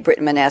say,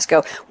 Britton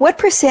Manasco, what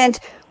percent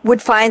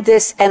would find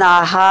this an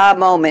aha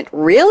moment?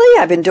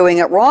 Really? I've been doing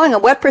it wrong.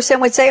 And what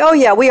percent would say, oh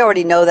yeah, we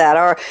already know that.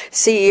 Our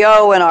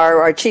CEO and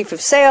our chief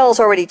of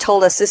sales already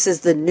told us this is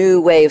the new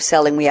way of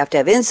selling. We have to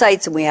have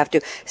insights and we have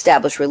to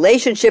establish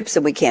relationships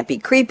and we can't be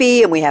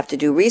creepy and we have to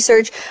do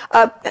research.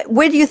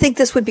 Where do you think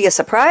this would be a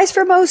surprise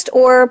for most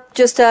or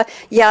just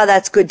yeah,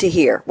 that's good to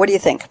hear? What do you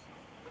think?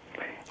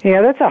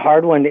 Yeah, that's a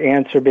hard one to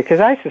answer because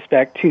I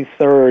suspect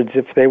 2/3,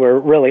 if they were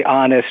really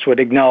honest,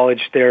 would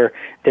acknowledge there's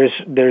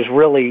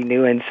really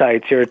new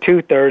insights here.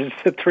 2/3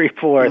 to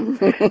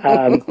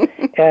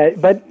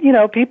 3/4. But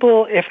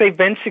people, if they've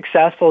been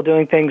successful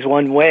doing things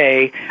one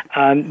way,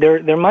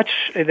 they're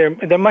much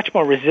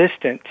more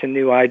resistant to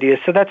new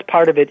ideas. So that's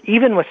part of it.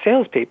 Even with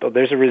salespeople,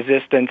 there's a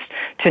resistance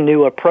to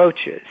new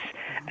approaches.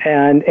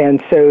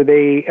 And so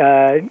they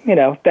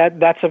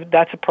that's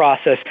a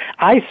process.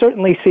 I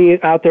certainly see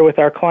it out there with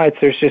our clients.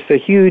 There's just a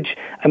huge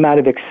amount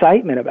of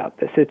excitement about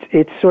this.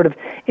 It sort of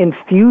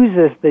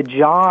infuses the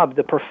job,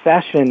 the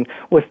profession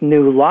with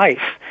new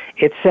life.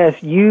 It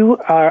says you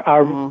are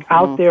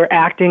out there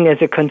acting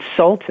as a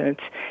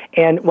consultant.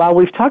 And while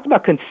we've talked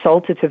about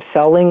consultative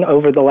selling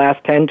over the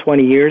last 10,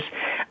 20 years,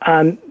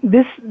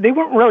 they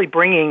weren't really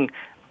bringing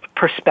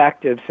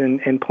perspectives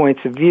and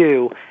points of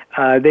view.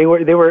 They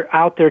were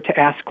out there to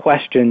ask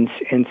questions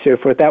and so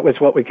forth. That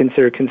was what we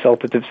consider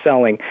consultative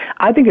selling.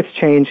 I think it's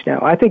changed now.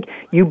 I think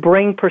you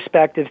bring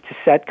perspectives to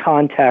set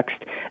context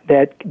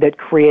that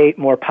create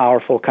more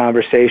powerful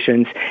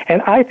conversations.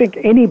 And I think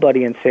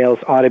anybody in sales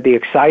ought to be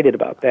excited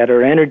about that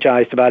or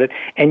energized about it.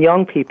 And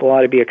young people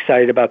ought to be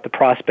excited about the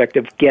prospect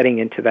of getting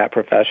into that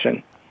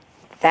profession.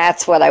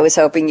 That's what I was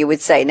hoping you would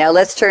say. Now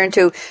let's turn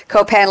to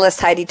co-panelist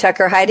Heidi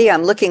Tucker. Heidi,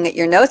 I'm looking at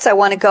your notes. I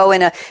want to go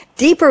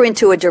deeper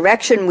into a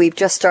direction we've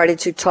just started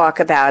to talk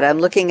about. I'm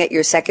looking at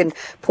your second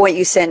point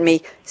you sent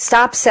me.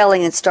 Stop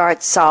selling and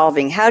start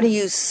solving. How to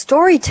use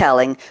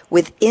storytelling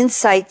with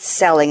insight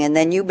selling. And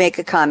then you make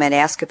a comment,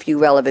 ask a few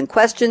relevant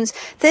questions,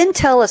 then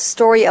tell a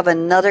story of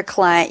another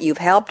client you've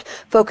helped,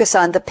 focus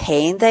on the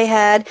pain they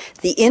had,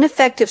 the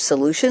ineffective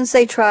solutions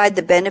they tried,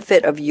 the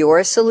benefit of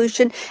your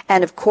solution,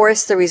 and of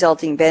course the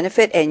resulting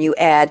benefit. And you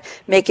add,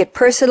 make it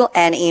personal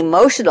and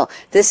emotional.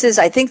 This is,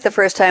 I think, the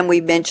first time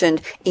we've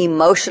mentioned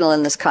emotional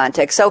in this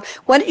context. So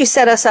why don't you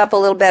set us up a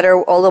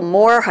little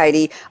more,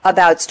 Heidi,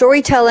 about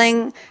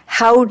storytelling.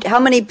 How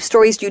many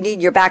stories do you need in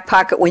your back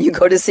pocket when you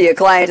go to see a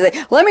client?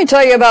 Say, let me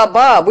tell you about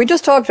Bob. We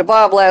just talked to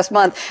Bob last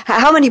month.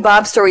 How many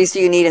Bob stories do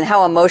you need and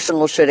how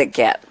emotional should it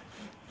get?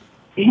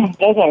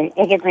 Those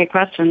are great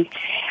questions.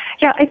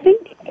 Yeah, I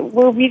think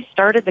where we've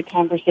started the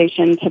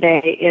conversation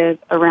today is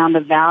around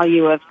the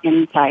value of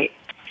insight.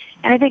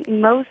 And I think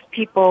most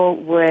people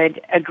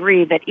would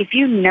agree that if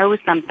you know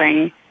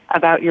something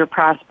about your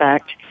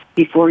prospect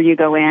before you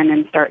go in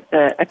and start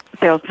the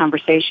sales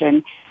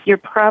conversation, you're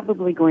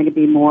probably going to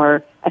be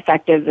more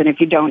effective than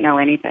if you don't know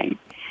anything.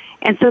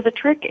 And so the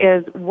trick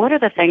is, what are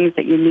the things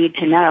that you need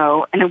to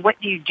know, and then what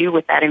do you do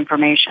with that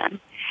information?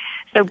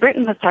 So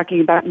Britton was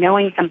talking about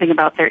knowing something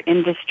about their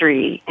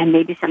industry and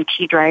maybe some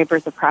key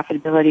drivers of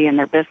profitability in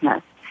their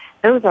business.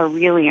 Those are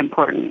really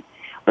important.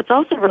 What's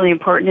also really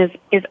important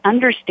is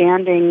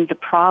understanding the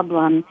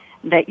problem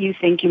that you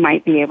think you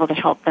might be able to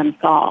help them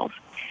solve.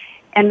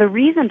 And the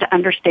reason to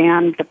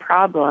understand the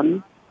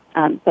problem,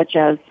 such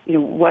as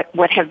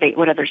what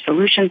other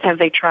solutions have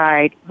they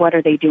tried, what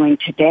are they doing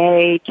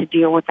today to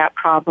deal with that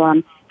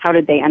problem, how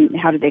did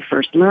they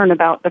first learn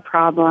about the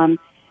problem,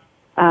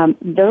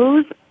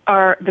 those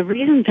are the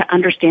reason to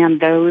understand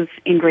those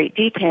in great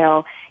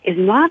detail is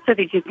not so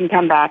that you can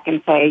come back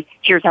and say,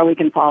 here's how we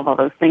can solve all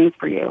those things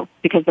for you.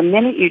 Because the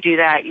minute you do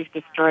that, you've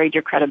destroyed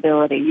your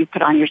credibility. You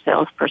put on your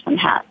salesperson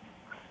hat.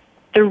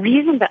 The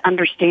reason to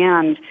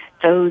understand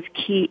those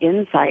key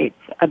insights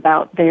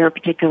about their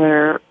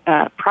particular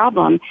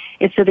problem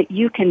is so that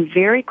you can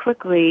very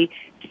quickly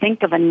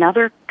think of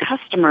another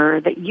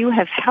customer that you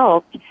have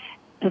helped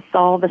to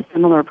solve a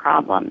similar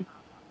problem.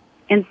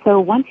 And so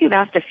once you've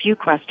asked a few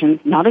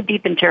questions, not a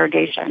deep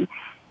interrogation,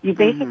 you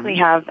basically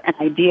have an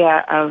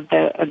idea of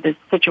the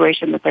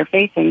situation that they're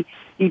facing.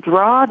 You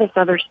draw this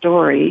other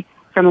story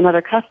from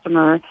another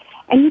customer,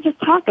 and you just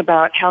talk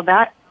about how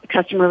that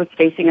customer was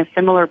facing a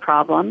similar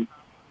problem,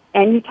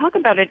 and you talk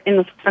about it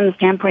from the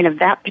standpoint of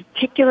that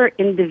particular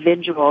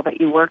individual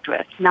that you worked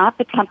with, not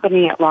the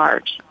company at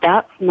large.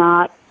 That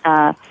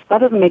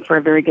doesn't make for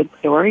a very good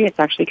story. It's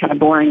actually kind of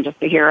boring just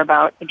to hear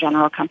about the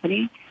general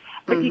company.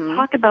 But you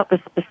talk about the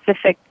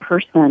specific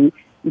person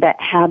that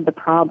had the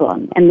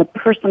problem and the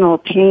personal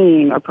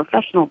pain or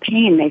professional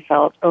pain they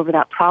felt over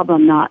that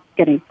problem not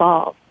getting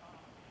solved.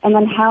 and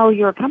then how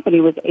your company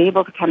was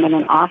able to come in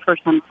and offer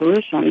some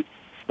solutions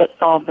that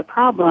solve the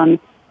problem,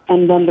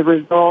 and then the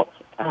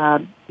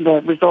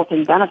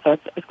resulting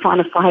benefits as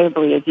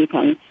quantifiably as you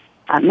can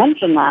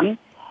mention them,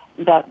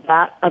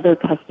 that other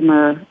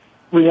customer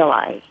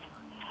realized.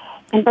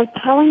 And by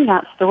telling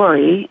that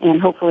story in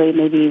hopefully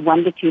maybe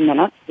 1 to 2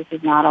 minutes, this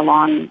is not a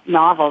long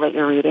novel that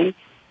you're reading,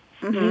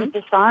 you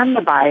disarm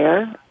the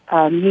buyer,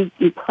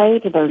 you play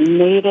to their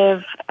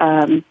native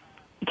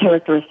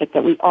characteristic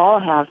that we all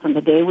have from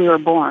the day we were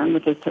born,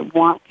 which is to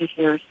want to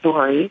hear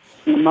stories.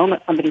 And the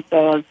moment somebody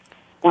says,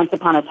 once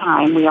upon a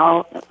time, we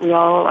all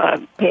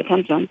pay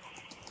attention.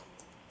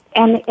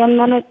 And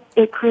then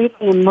it creates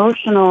an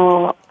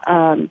emotional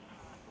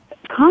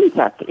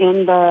concept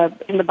in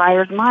the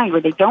buyer's mind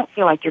where they don't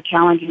feel like you're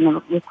challenging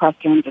them with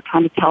questions or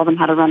trying to tell them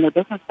how to run their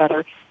business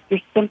better. You're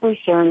simply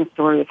sharing a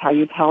story of how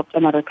you've helped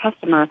another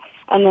customer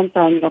and then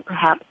saying,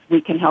 perhaps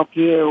we can help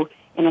you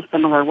in a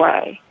similar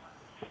way.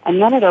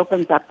 And then it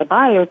opens up the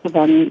buyer to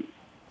then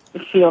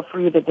feel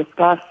free to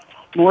discuss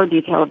more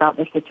detail about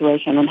their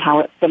situation and how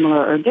it's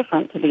similar or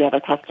different to the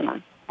other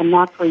customer. And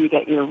that's where you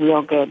get your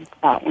real good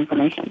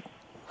information.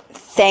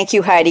 Thank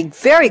you, Heidi.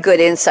 Very good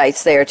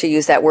insights there, to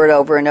use that word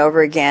over and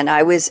over again.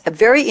 I was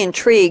very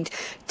intrigued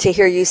to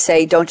hear you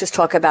say, don't just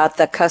talk about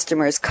the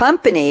customer's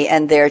company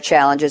and their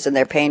challenges and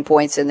their pain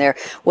points and their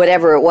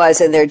whatever it was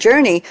in their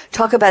journey.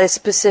 Talk about a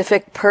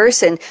specific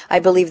person. I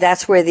believe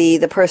that's where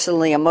the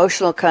personally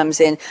emotional comes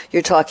in.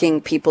 You're talking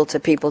people to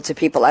people to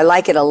people. I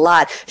like it a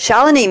lot.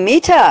 Shalini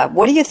Mitha,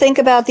 what do you think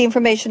about the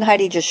information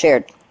Heidi just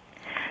shared?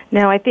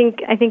 No, I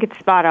think it's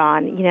spot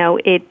on.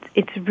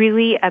 It's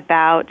really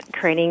about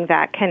creating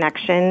that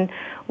connection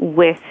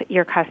with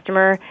your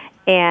customer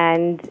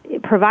and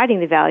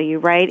providing the value,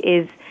 right?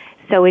 It's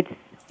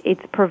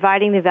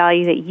providing the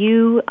value that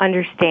you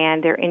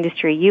understand their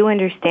industry, you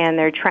understand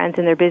their trends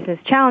and their business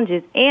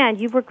challenges,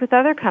 and you've worked with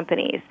other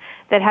companies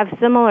that have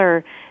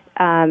similar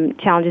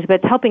challenges, but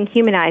it's helping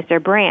humanize their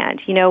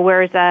brand.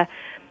 Whereas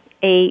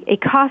a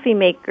coffee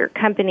maker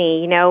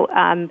company,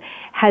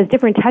 has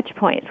different touch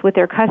points with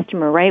their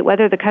customer, right?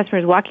 Whether the customer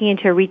is walking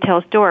into a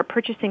retail store,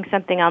 purchasing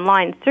something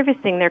online,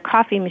 servicing their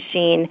coffee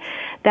machine,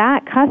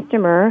 that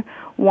customer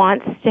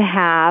wants to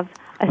have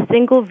a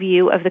single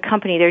view of the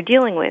company they're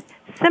dealing with.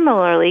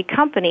 Similarly,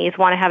 companies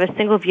want to have a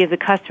single view of the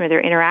customer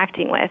they're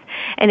interacting with.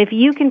 And if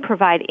you can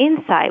provide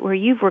insight where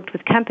you've worked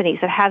with companies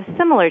that have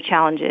similar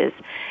challenges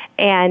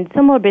and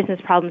similar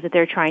business problems that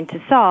they're trying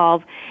to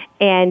solve,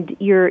 and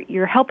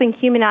you're helping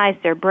humanize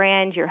their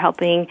brand, you're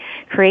helping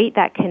create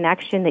that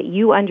connection that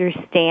you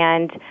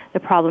understand the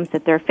problems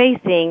that they're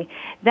facing,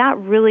 that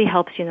really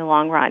helps you in the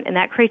long run, and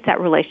that creates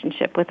that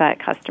relationship with that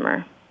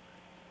customer.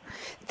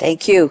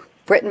 Thank you.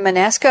 Britton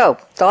Manasco,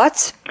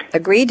 thoughts?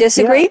 Agree,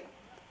 disagree?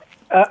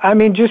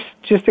 Yeah.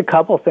 Just a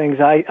couple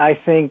things. I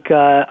think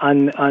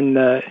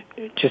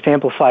just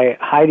amplify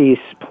Heidi's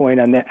point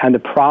on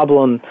the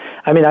problem.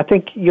 I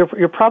think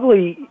you're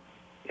probably,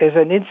 as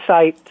an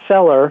insight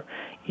seller,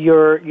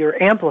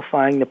 you're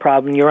amplifying the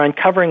problem. You're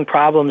uncovering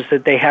problems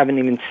that they haven't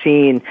even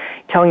seen,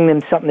 telling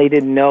them something they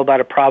didn't know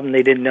about a problem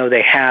they didn't know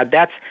they had.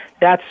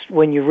 That's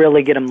when you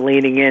really get them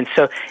leaning in.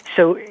 So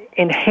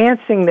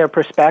enhancing their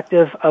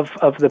perspective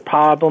of the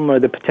problem or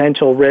the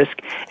potential risk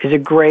is a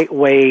great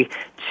way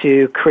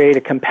to create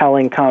a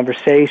compelling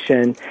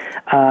conversation.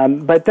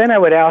 But then I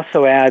would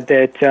also add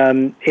that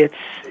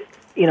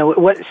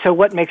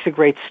what makes a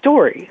great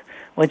story?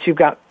 Once you've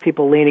got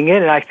people leaning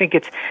in, and I think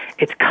it's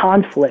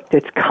conflict,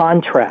 it's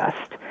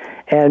contrast,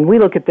 and we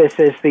look at this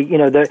as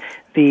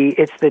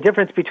it's the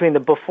difference between the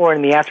before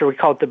and the after. We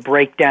call it the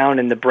breakdown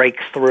and the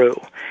breakthrough,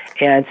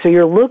 and so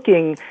you're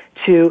looking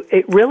to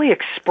really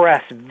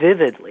express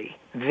vividly,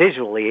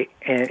 visually,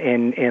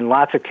 in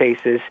lots of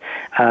cases,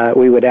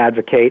 we would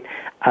advocate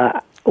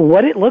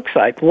what it looks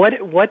like, what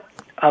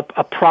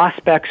a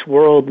prospect's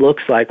world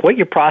looks like, what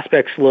your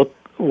prospects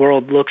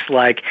world looks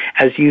like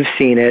as you've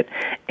seen it,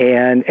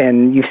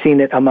 and you've seen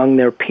it among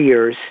their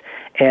peers,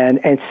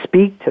 and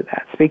speak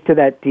to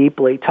that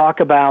deeply.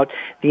 Talk about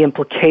the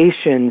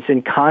implications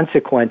and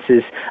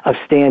consequences of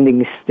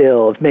standing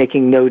still, of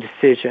making no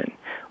decision.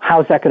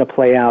 How's that going to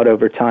play out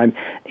over time?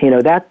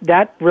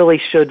 That really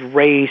should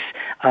raise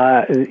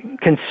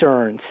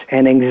concerns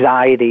and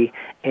anxiety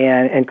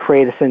and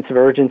create a sense of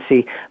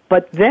urgency.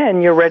 But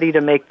then you're ready to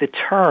make the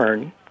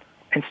turn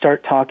and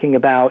start talking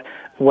about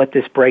what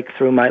this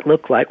breakthrough might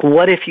look like.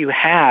 What if you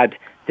had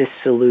this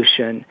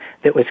solution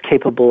that was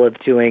capable of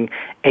doing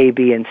A,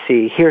 B, and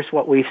C? Here's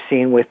what we've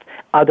seen with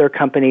other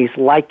companies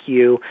like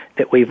you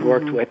that we've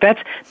worked with.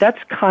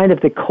 That's kind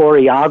of the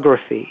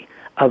choreography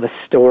of a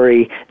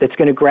story that's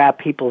going to grab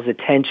people's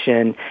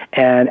attention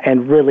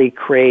and really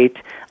create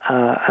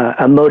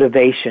a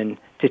motivation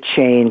to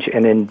change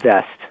and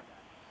invest.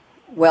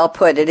 Well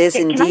put. It is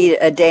indeed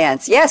a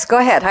dance. Yes, go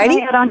ahead, Heidi.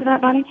 Can I add on to that,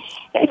 Bonnie?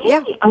 I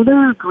think the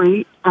other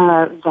great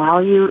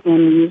value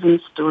in using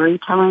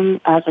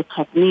storytelling as a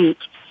technique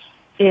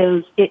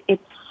is it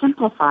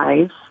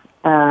simplifies,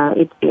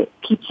 it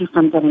keeps you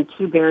from getting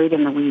too buried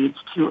in the weeds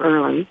too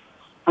early,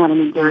 when I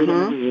mean buried in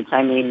the weeds,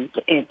 I mean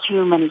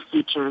too many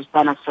features,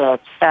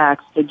 benefits,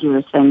 facts,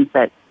 figures, things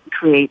that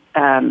create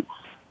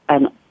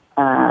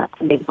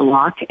they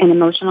block an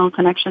emotional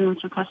connection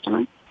with your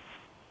customer,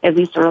 at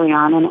least early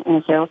on in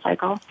a sales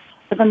cycle.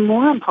 But the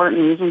more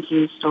important reason to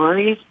use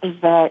stories is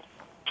that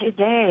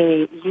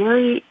today,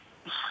 very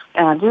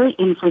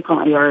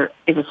infrequently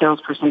is a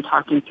salesperson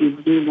talking to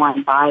the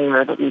one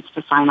buyer that needs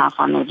to sign off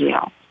on their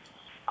deal.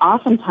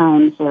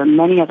 Oftentimes, there are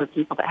many other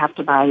people that have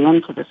to buy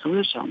into the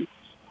solution.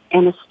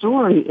 And a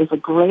story is a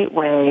great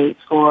way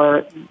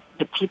for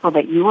the people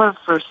that you are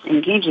first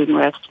engaging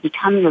with to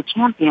become your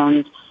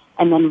champions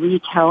and then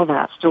retell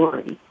that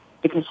story.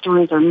 Because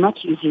stories are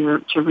much easier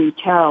to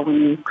retell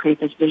when you create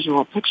this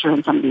visual picture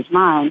in somebody's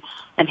mind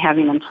than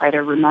having them try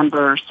to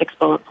remember 6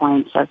 bullet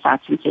points of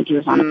facts and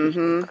figures on a piece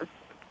of paper.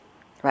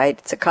 Right.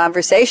 It's a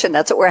conversation.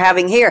 That's what we're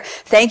having here.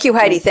 Thank you,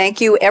 Heidi. Thank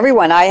you,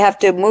 everyone. I have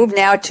to move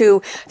now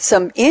to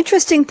some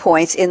interesting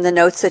points in the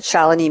notes that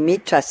Shalini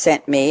Mitha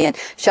sent me. And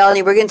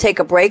Shalini, we're going to take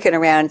a break in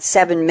around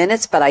 7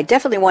 minutes, but I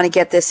definitely want to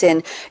get this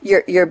in.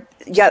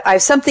 I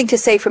have something to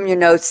say from your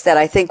notes that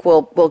I think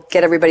will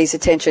get everybody's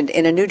attention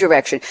in a new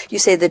direction. You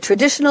say the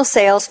traditional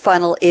sales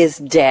funnel is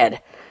dead.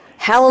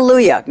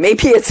 Hallelujah.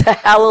 Maybe it's a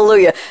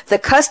hallelujah. The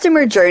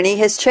customer journey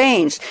has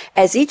changed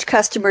as each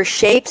customer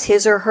shapes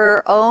his or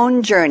her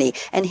own journey.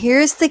 And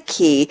here's the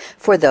key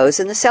for those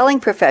in the selling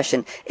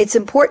profession. It's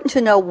important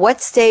to know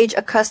what stage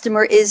a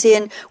customer is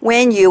in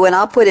when you, and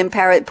I'll put in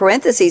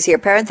parentheses here,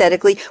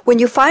 parenthetically, when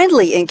you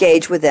finally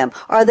engage with them.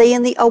 Are they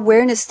in the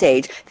awareness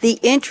stage, the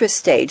interest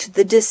stage,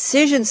 the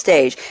decision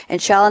stage? And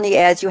Shalini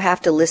adds, you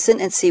have to listen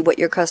and see what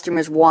your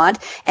customers want,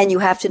 and you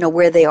have to know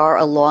where they are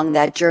along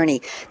that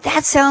journey.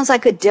 That sounds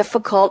like a difficult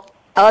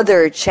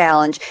other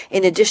challenge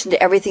in addition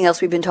to everything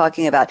else we've been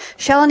talking about.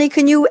 Shalini,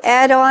 can you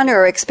add on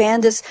or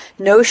expand this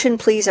notion,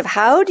 please, of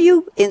how do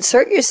you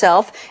insert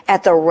yourself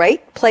at the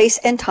right place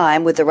and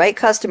time with the right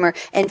customer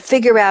and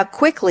figure out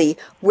quickly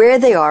where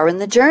they are in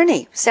the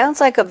journey?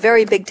 Sounds like a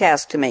very big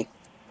task to me.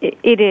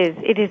 It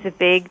is a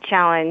big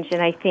challenge,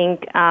 and I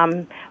think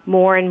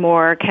more and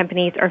more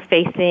companies are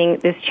facing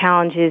this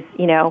challenge is,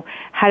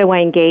 how do I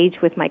engage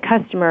with my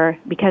customer?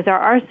 Because there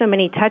are so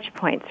many touch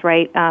points,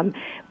 right?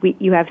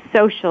 You have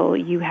social,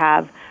 you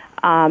have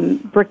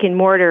brick and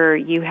mortar,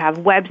 you have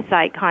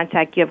website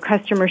contact, you have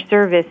customer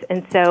service,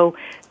 and so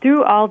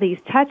through all these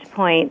touch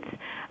points,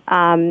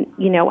 how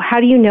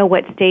do you know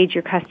what stage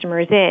your customer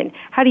is in?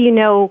 How do you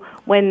know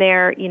when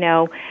they're,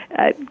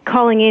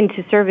 calling in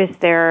to service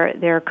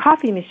their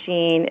coffee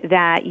machine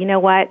that,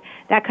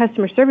 that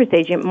customer service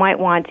agent might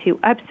want to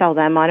upsell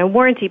them on a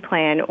warranty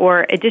plan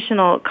or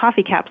additional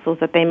coffee capsules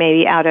that they may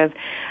be out of.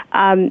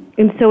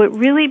 And so it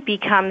really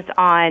becomes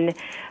on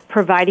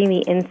providing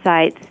the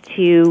insights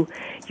to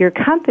your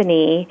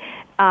company,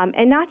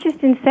 and not just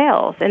in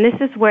sales. And this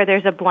is where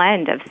there's a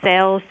blend of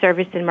sales,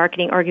 service, and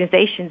marketing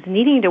organizations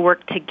needing to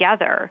work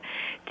together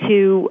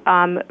to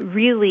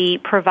really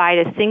provide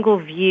a single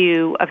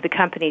view of the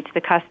company to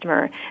the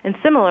customer. And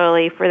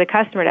similarly, for the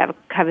customer to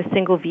have a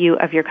single view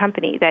of your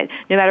company, that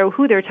no matter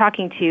who they're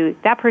talking to,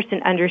 that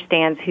person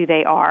understands who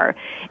they are.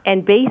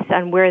 And based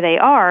on where they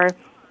are,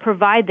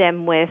 provide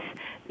them with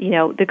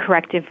the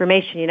correct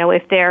information.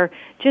 If they're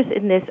just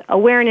in this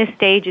awareness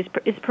stage,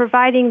 is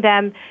providing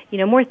them,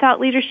 more thought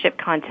leadership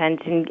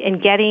content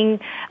and getting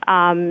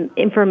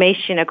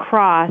information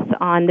across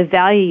on the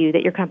value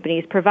that your company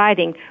is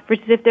providing,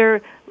 versus if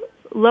they're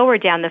lower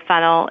down the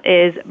funnel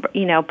is,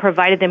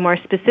 provided them more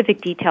specific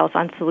details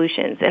on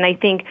solutions. And I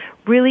think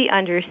really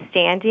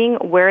understanding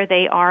where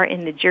they are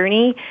in the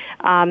journey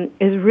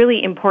is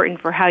really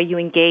important for how you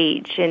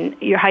engage and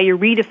how you're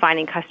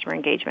redefining customer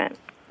engagement.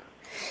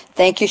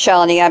 Thank you,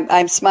 Shalini.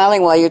 I'm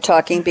smiling while you're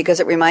talking because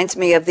it reminds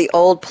me of the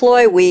old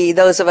ploy.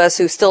 Those of us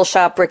who still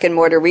shop brick and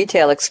mortar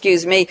retail,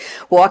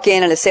 walk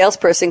in and a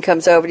salesperson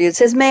comes over to you and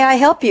says, "May I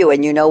help you?"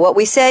 And you know what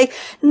we say?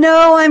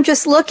 "No, I'm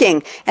just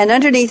looking." And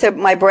underneath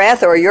my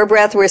breath or your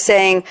breath, we're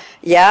saying,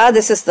 "Yeah,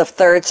 this is the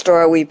third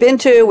store we've been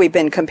to. We've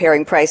been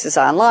comparing prices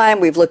online.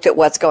 We've looked at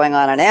what's going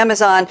on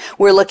Amazon.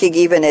 We're looking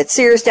even at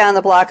Sears down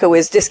the block, who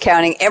is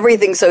discounting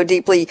everything so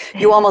deeply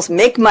you almost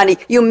make money.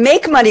 You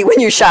make money when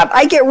you shop.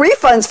 I get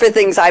refunds for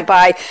things I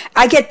buy.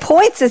 I get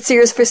points at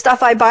Sears for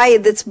stuff I buy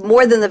that's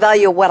more than the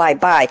value of what I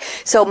buy."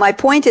 So my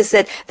point is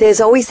that there's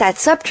always that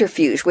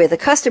subterfuge where the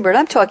customer, and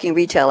I'm talking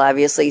retail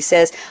obviously,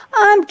 says,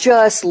 "I'm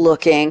just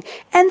looking,"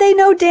 and they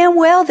know damn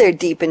well they're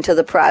deep into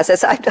the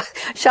process.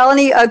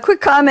 Shalini, a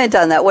quick comment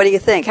on that. What do you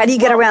think? How do you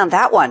get around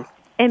that one?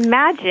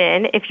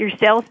 Imagine if your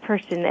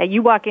salesperson,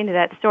 you walk into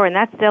that store and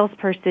that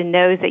salesperson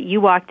knows that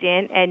you walked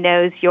in and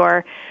knows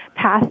your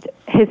past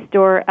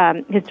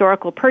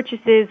historical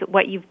purchases,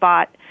 what you've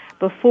bought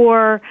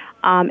before,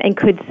 and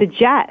could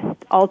suggest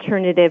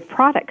alternative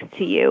products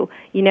to you,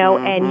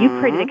 and you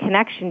created a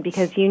connection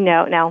because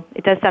now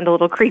it does sound a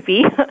little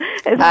creepy.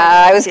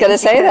 I was going to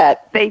say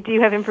that. They do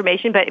have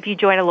information, but if you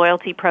join a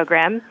loyalty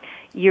program,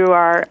 you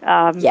are,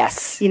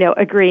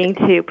 agreeing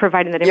to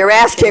providing that information. You're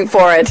asking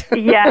for it.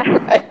 Yeah.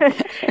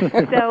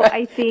 So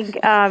I think,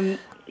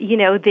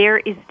 there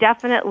is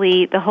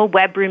definitely the whole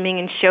web rooming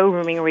and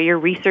showrooming where you're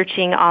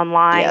researching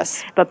online,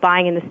 but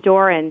buying in the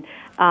store and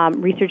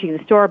researching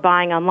the store,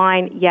 buying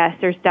online. Yes,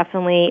 there's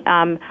definitely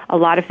a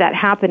lot of that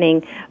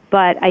happening.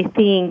 But I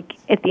think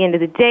at the end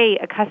of the day,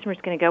 a customer's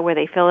going to go where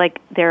they feel like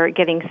they're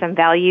getting some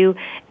value.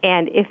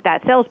 And if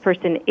that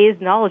salesperson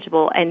is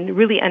knowledgeable and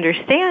really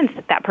understands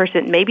that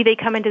person, maybe they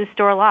come into the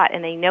store a lot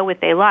and they know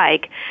what they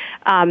like,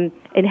 and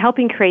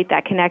helping create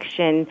that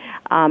connection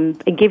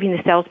and giving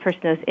the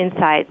salesperson those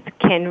insights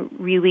can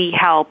really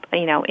help,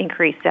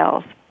 increase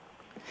sales.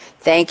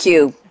 Thank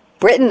you.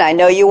 Britton, I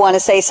know you want to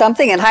say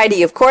something, and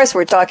Heidi, of course,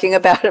 we're talking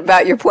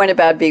about your point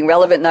about being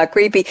relevant, not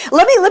creepy.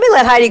 Let me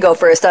let Heidi go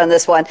first on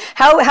this one.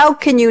 How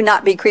can you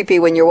not be creepy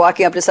when you're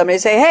walking up to somebody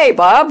and say, "Hey,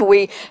 Bob,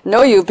 we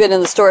know you've been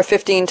in the store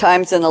 15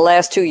 times in the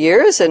last 2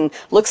 years, and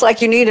looks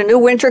like you need a new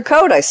winter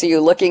coat. I see you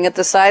looking at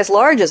the size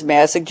larges.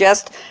 May I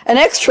suggest an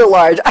extra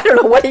large?" I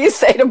don't know. What do you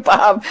say to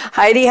Bob?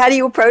 Heidi, how do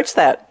you approach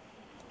that?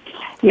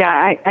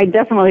 Yeah, I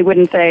definitely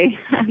wouldn't say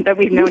that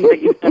we've known that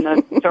you've been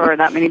in the store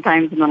that many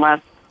times in the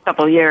last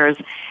couple of years.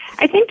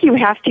 I think you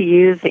have to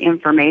use the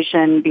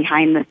information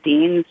behind the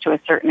scenes to a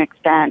certain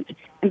extent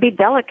and be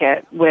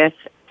delicate with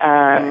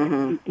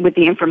the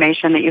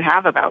information that you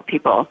have about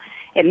people.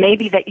 It may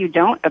be that you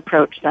don't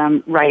approach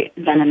them right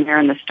then and there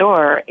in the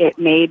store. It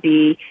may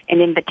be an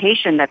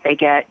invitation that they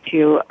get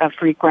to a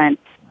frequent,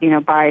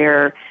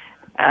 buyer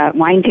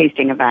wine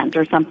tasting event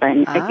or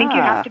something. I think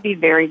you have to be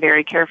very,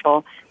 very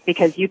careful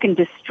because you can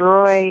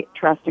destroy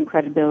trust and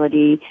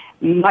credibility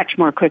much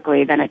more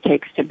quickly than it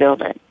takes to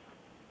build it.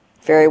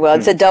 Very well.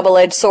 It's a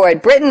double-edged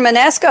sword. Britton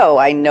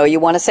Manasco, I know you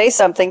want to say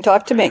something.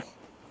 Talk to me.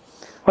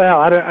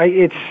 Well,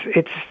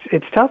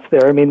 it's tough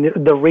there. I mean,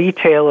 the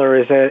retailer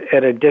is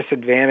at a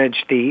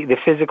disadvantage. The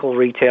physical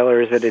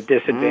retailer is at a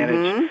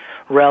disadvantage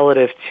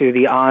relative to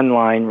the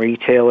online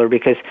retailer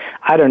because,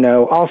 I don't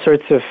know, all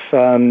sorts of,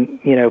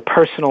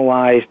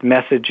 personalized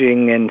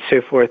messaging and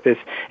so forth is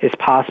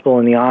possible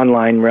in the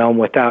online realm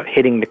without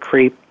hitting the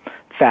creep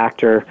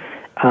factor.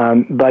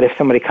 But if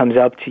somebody comes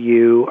up to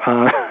you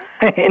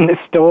in the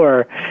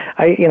store,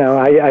 I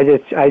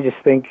just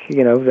think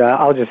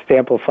I'll just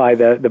amplify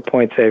the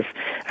points I've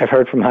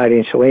heard from Heidi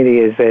and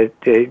Shalini is that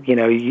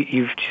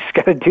you've just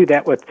got to do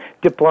that with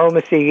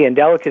diplomacy and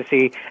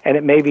delicacy, and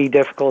it may be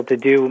difficult to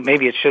do.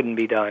 Maybe it shouldn't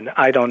be done.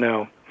 I don't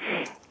know.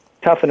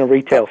 Tough in a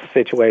retail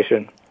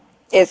situation.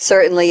 It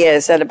certainly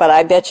is, but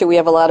I bet you we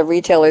have a lot of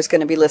retailers going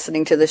to be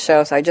listening to the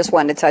show, so I just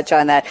wanted to touch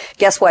on that.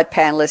 Guess what,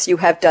 panelists? You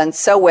have done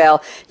so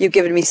well. You've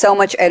given me so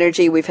much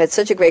energy. We've had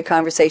such a great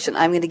conversation.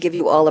 I'm going to give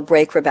you all a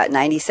break for about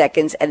 90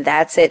 seconds, and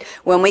that's it.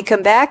 When we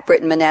come back,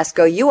 Britton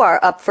Manasco, you are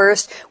up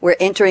first. We're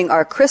entering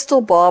our crystal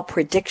ball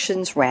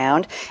predictions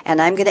round, and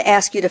I'm going to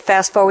ask you to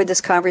fast forward this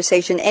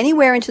conversation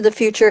anywhere into the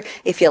future.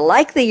 If you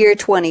like the year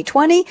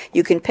 2020,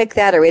 you can pick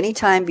that or any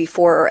time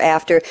before or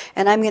after,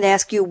 and I'm going to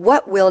ask you,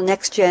 what will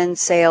next-gen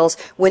sales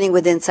Winning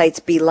with Insights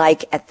be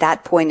like at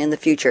that point in the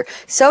future?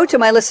 So to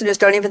my listeners,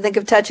 don't even think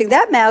of touching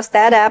that mouse,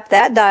 that app,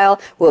 that dial.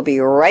 We'll be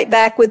right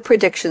back with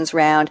predictions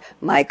round.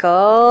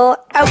 Michael,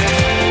 out.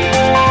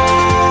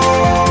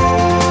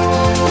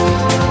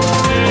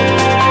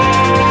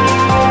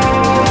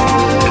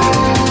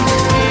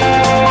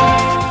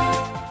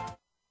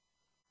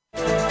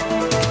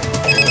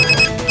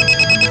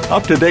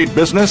 Up-to-date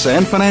business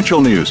and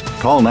financial news.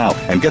 Call now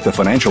and get the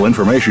financial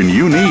information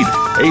you need.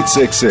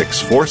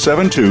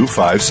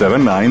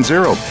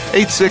 866-472-5790.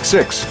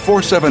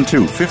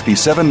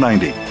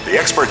 866-472-5790. The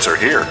experts are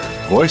here.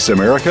 Voice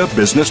America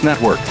Business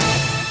Network.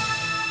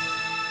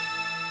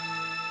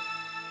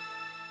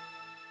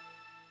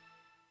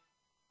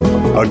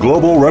 A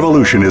global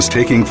revolution is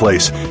taking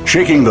place,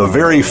 shaking the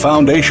very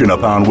foundation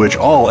upon which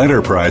all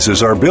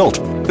enterprises are built.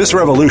 This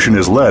revolution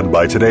is led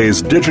by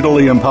today's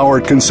digitally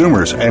empowered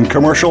consumers and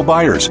commercial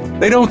buyers.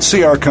 They don't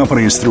see our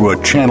companies through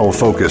a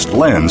channel-focused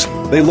lens.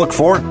 They look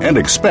for and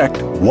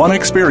expect one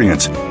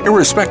experience,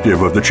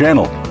 irrespective of the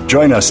channel.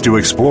 Join us to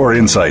explore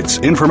insights,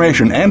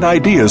 information, and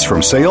ideas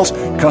from sales,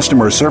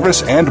 customer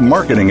service, and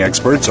marketing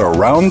experts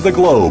around the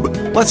globe.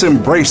 Let's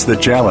embrace the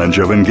challenge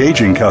of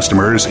engaging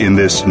customers in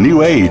this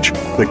new age.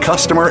 The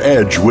Customer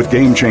Edge with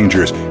Game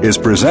Changers is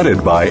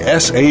presented by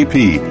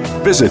SAP.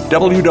 Visit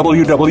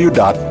www.sap.com.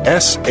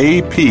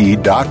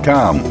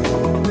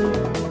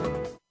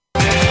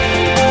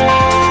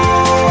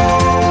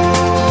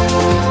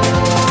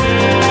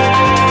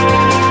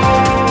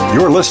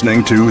 You're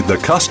listening to The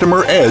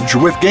Customer Edge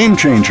with Game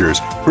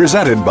Changers,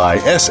 presented by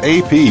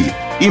SAP.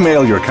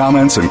 Email your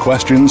comments and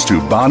questions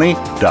to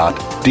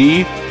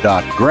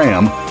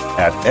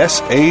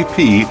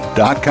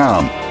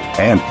bonnie.d.graham@sap.com.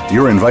 And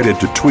you're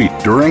invited to tweet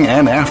during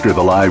and after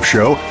the live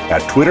show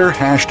at Twitter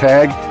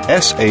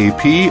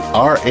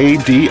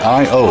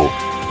 #SAPRADIO.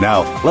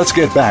 Now, let's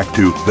get back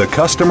to The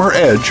Customer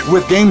Edge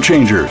with Game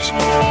Changers.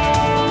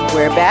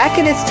 We're back,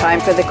 and it's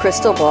time for the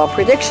Crystal Ball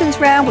Predictions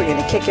Round. We're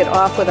going to kick it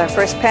off with our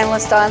first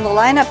panelist on the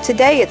lineup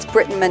today. It's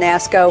Britton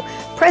Manasco,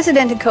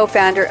 president and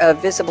co-founder of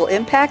Visible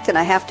Impact. And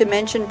I have to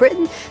mention,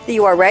 Britton, that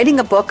you are writing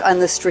a book on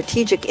the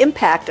strategic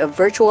impact of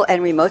virtual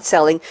and remote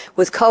selling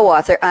with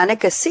co-author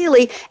Annika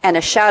Seeley. And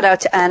a shout out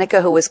to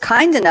Annika, who was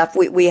kind enough,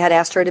 we had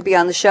asked her to be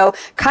on the show,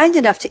 kind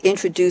enough to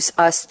introduce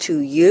us to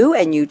you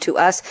and you to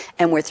us.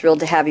 And we're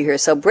thrilled to have you here.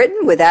 So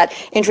Britton, with that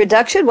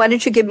introduction, why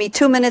don't you give me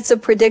 2 minutes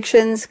of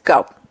predictions?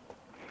 Go.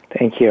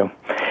 Thank you.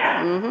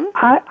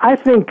 I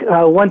think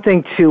one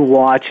thing to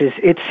watch is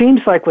it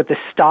seems like with the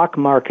stock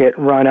market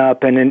run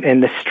up and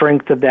the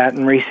strength of that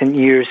in recent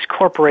years,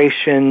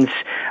 corporations,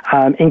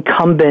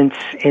 incumbents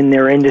in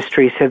their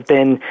industries have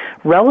been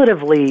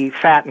relatively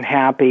fat and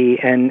happy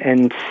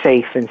and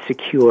safe and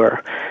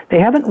secure. They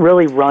haven't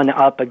really run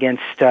up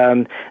against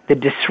the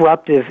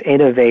disruptive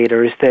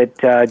innovators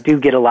that do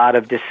get a lot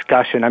of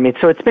discussion. I mean,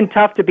 so it's been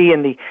tough to be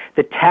in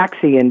the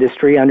taxi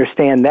industry.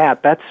 Understand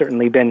that. That's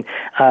certainly been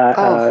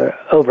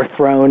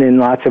overthrown in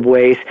lots of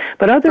ways.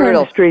 But other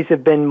industries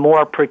have been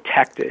more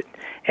protected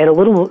and a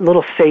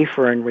little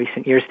safer in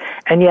recent years.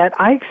 And yet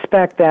I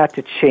expect that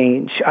to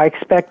change. I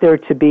expect there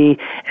to be,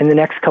 in the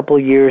next couple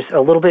of years,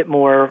 a little bit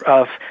more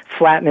of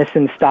flatness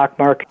in the stock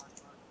market,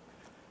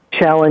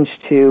 challenge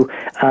to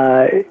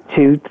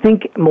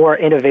think more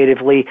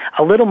innovatively,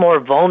 a little more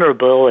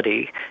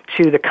vulnerability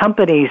to the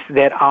companies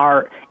that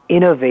are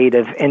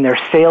innovative in their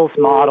sales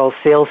models,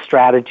 sales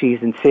strategies,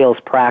 and sales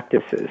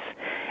practices.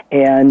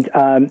 And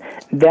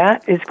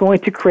that is going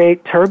to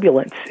create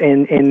turbulence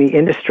in the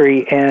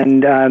industry.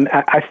 And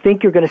I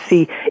think you're going to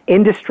see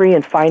industry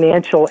and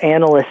financial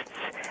analysts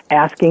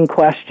asking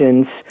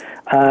questions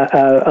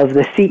of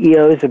the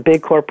CEOs of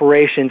big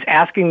corporations,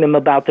 asking them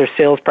about their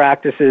sales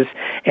practices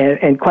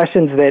and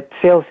questions that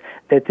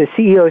the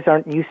CEOs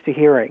aren't used to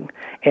hearing.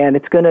 And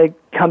it's going to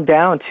come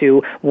down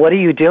to, what are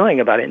you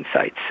doing about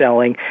insight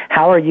selling?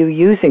 How are you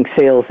using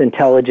sales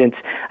intelligence?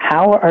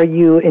 How are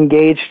you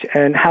engaged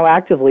and how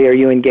actively are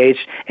you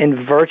engaged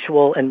in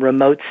virtual and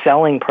remote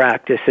selling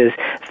practices,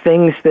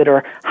 things that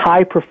are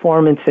high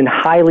performance and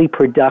highly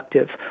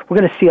productive? We're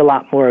going to see a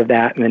lot more of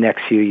that in the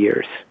next few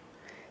years.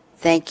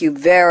 Thank you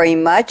very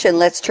much. And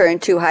let's turn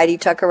to Heidi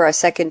Tucker, our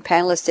second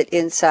panelist at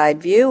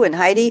InsideView. And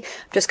Heidi,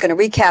 I'm just going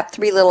to recap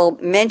 3 little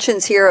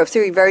mentions here of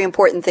 3 very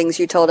important things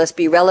you told us.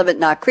 Be relevant,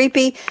 not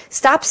creepy.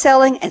 Stop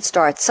selling and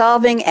start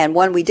solving. And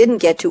one we didn't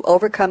get to,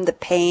 overcome the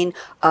pain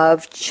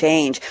of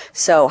change.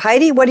 So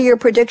Heidi, what are your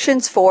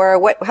predictions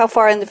for how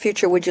far in the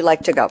future would you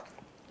like to go?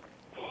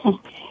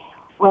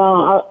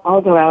 Well,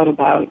 I'll go out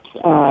about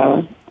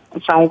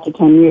 5 to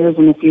 10 years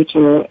in the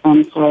future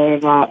and say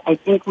that I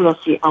think we'll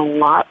see a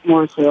lot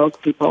more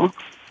salespeople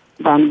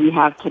than we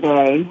have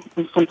today,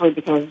 simply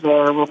because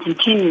there will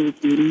continue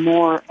to be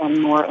more and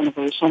more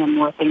innovation and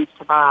more things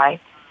to buy.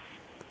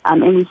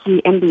 And we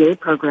see MBA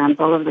programs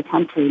all over the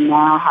country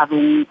now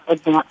having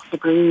advanced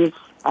degrees,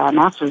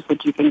 masters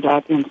that you can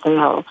get in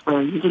sales,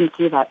 where you didn't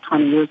see that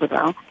 20 years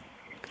ago.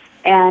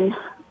 And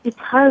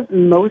because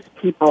most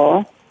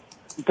people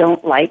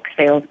don't like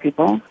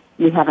salespeople,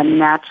 we have a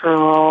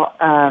natural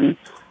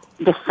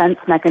defense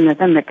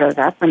mechanism that goes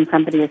up when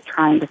somebody is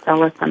trying to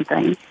sell us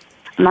something.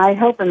 My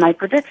hope and my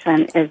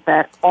prediction is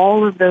that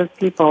all of those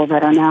people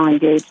that are now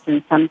engaged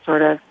in some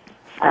sort of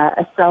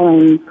a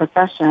selling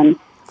profession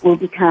will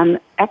become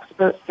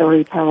expert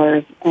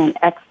storytellers and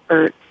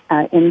expert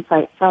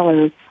insight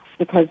sellers,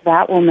 because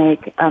that will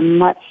make a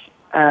much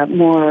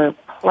more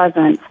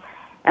pleasant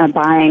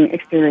buying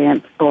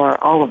experience for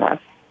all of us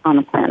on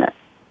the planet.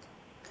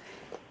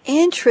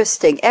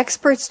 Interesting.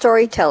 Expert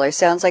storyteller.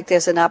 Sounds like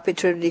there's an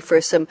opportunity for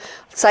some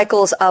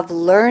cycles of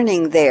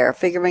learning there,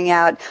 figuring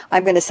out,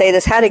 I'm going to say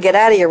this, how to get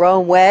out of your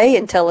own way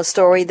and tell a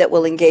story that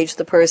will engage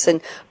the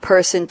person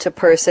to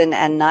person,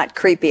 and not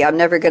creepy. I'm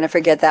never going to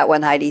forget that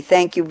one, Heidi.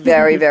 Thank you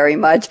very, very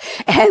much.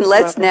 And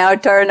let's now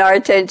turn our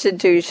attention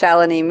to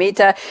Shalini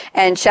Mitha.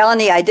 And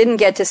Shalini, I didn't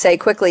get to say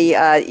quickly,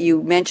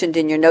 you mentioned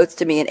in your notes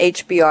to me an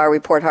HBR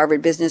report,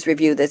 Harvard Business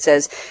Review, that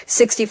says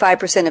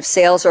 65% of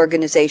sales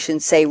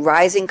organizations say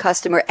rising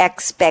customer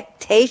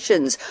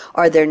expectations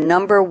are their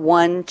number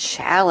one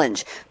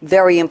challenge.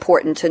 Very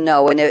important to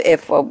know. And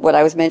if what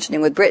I was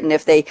mentioning with Britton,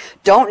 if they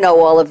don't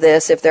know all of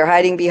this, if they're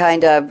hiding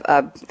behind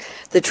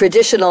the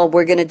traditional,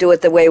 we're going to do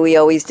it the way we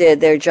always did,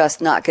 they're just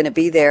not going to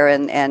be there,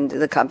 and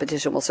the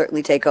competition will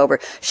certainly take over.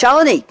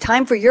 Shalini,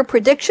 time for your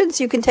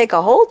predictions. You can take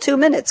a whole 2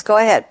 minutes. Go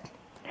ahead.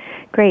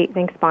 Great.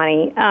 Thanks,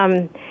 Bonnie.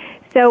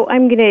 So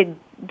I'm going to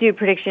do a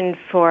prediction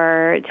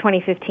for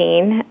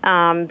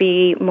 2015,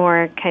 be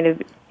more kind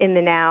of in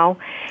the now.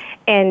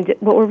 And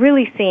what we're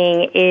really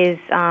seeing is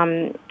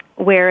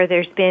where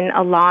there's been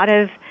a lot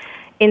of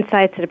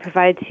insights that are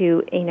provided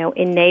to,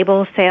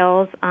 enable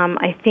sales.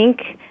 I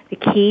think the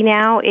key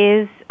now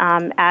is,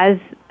 as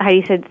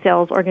Heidi said,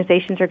 sales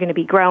organizations are going to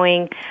be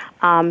growing.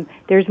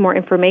 There's more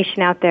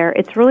information out there.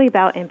 It's really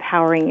about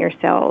empowering your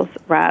sales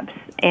reps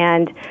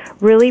and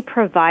really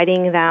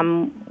providing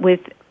them with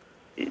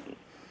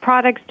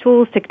products,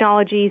 tools,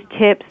 technologies,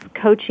 tips,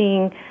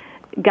 coaching,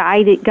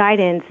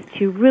 guidance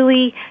to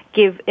really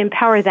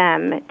empower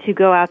them to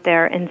go out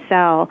there and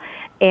sell.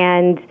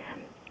 And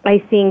I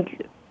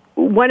think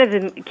one of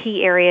the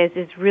key areas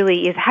is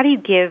how do you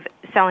give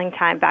selling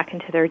time back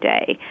into their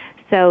day?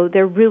 So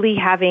they're really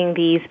having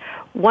these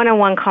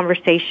one-on-one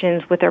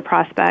conversations with their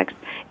prospects.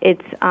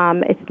 It's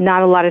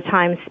not a lot of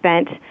time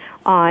spent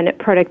on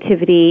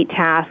productivity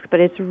tasks, but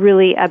it's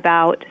really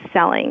about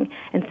selling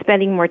and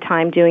spending more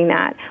time doing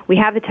that. We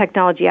have the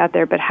technology out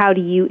there, but how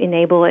do you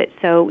enable it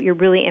so you're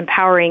really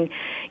empowering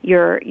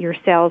your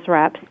sales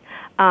reps?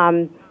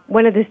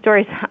 One of the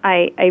stories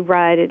I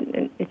read,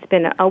 and it's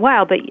been a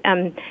while, but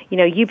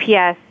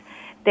UPS,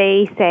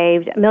 they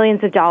saved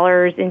millions of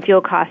dollars in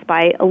fuel costs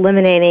by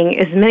eliminating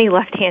as many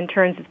left-hand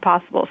turns as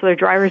possible. So their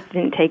drivers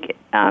didn't take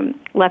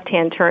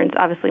left-hand turns,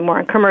 obviously more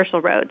on commercial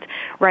roads,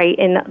 right?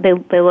 And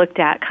they looked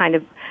at kind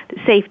of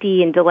the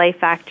safety and delay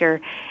factor.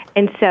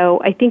 And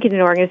so I think in an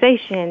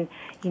organization,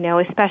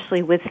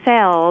 especially with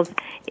sales,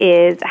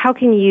 is how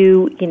can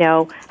you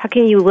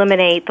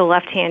eliminate the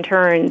left-hand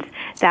turns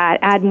that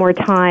add more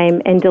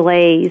time and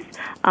delays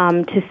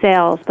to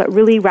sales, but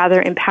really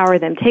rather empower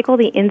them. Take all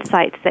the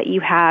insights that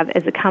you have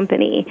as a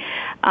company,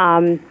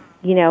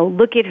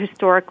 look at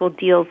historical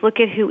deals, look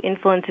at who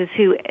influences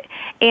who,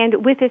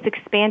 and with this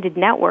expanded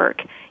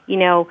network,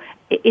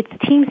 it's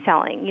team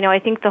selling. I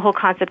think the whole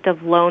concept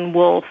of lone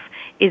wolf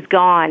is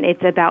gone.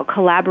 It's about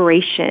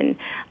collaboration,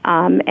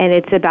 and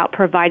it's about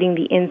providing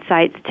the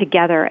insights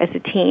together as a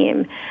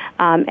team,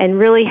 and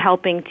really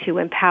helping to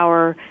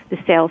empower the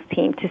sales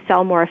team to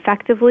sell more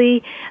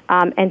effectively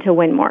and to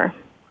win more.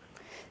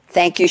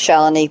 Thank you,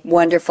 Shalini.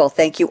 Wonderful.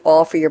 Thank you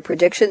all for your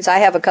predictions. I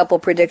have a couple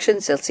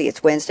predictions. Let's see,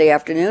 it's Wednesday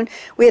afternoon.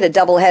 We had a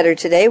doubleheader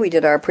today. We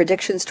did our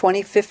predictions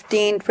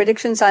 2015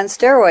 predictions on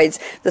steroids.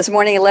 This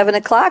morning, 11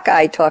 o'clock,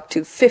 I talked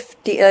to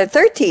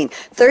 13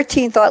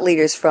 thought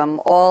leaders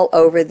from all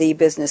over the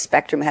business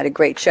spectrum. Had a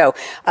great show.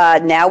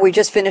 Now we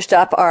just finished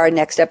up our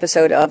next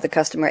episode of The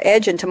Customer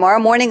Edge, and tomorrow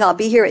morning I'll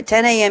be here at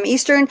 10 a.m.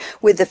 Eastern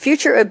with the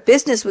future of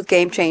business with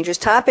Game Changers.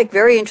 Topic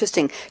very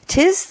interesting.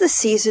 'Tis the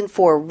season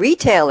for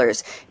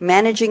retailers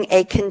managing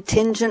a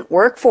contingent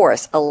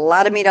workforce. A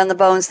lot of meat on the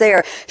bones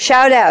there.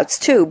 Shout outs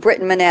to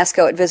Britton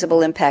Manasco at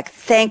Visible Impact.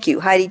 Thank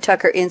you. Heidi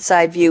Tucker,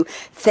 InsideView.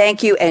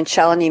 Thank you. And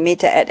Shalini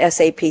Mitha at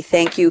SAP.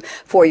 Thank you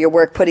for your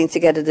work putting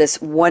together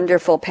this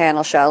wonderful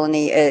panel,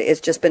 Shalini.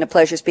 It's just been a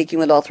pleasure speaking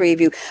with all three of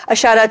you. A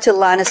shout out to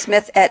Lana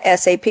Smith at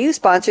SAP, who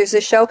sponsors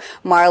this show.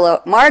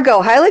 Margot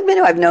Heiligman,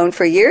 who I've known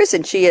for years,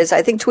 and she is,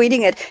 I think,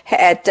 tweeting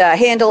at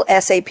handle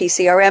SAP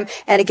CRM.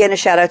 And again, a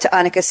shout out to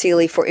Annika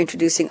Seeley for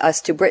introducing us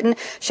to Britton.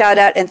 Shout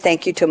out and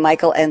thank you to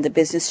Michael and the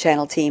Business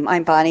Channel team.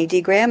 I'm Bonnie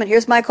D. Graham, and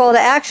here's my call to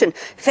action.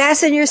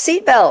 Fasten your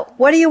seatbelt.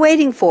 What are you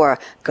waiting for?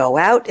 Go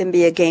out and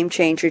be a game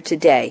changer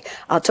today.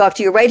 I'll talk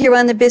to you right here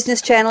on the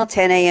Business Channel,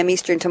 10 a.m.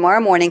 Eastern tomorrow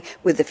morning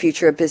with the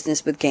future of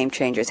business with Game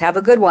Changers. Have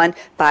a good one.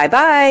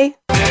 Bye-bye.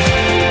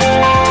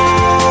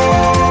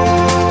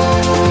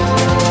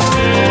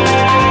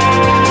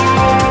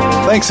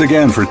 Thanks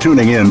again for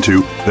tuning in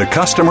to The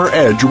Customer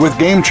Edge with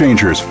Game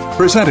Changers,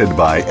 presented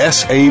by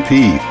SAP.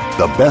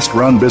 The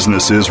best-run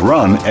businesses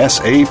run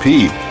SAP.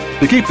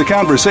 To keep the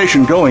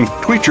conversation going,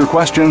 tweet your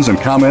questions and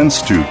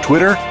comments to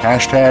Twitter,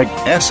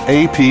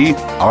 #SAPRADIO.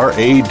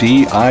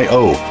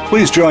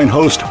 Please join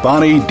host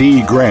Bonnie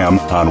D. Graham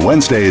on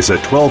Wednesdays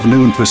at 12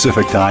 noon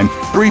Pacific Time,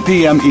 3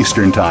 p.m.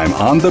 Eastern Time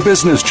on the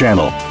Business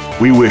Channel.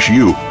 We wish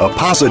you a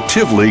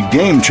positively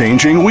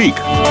game-changing week.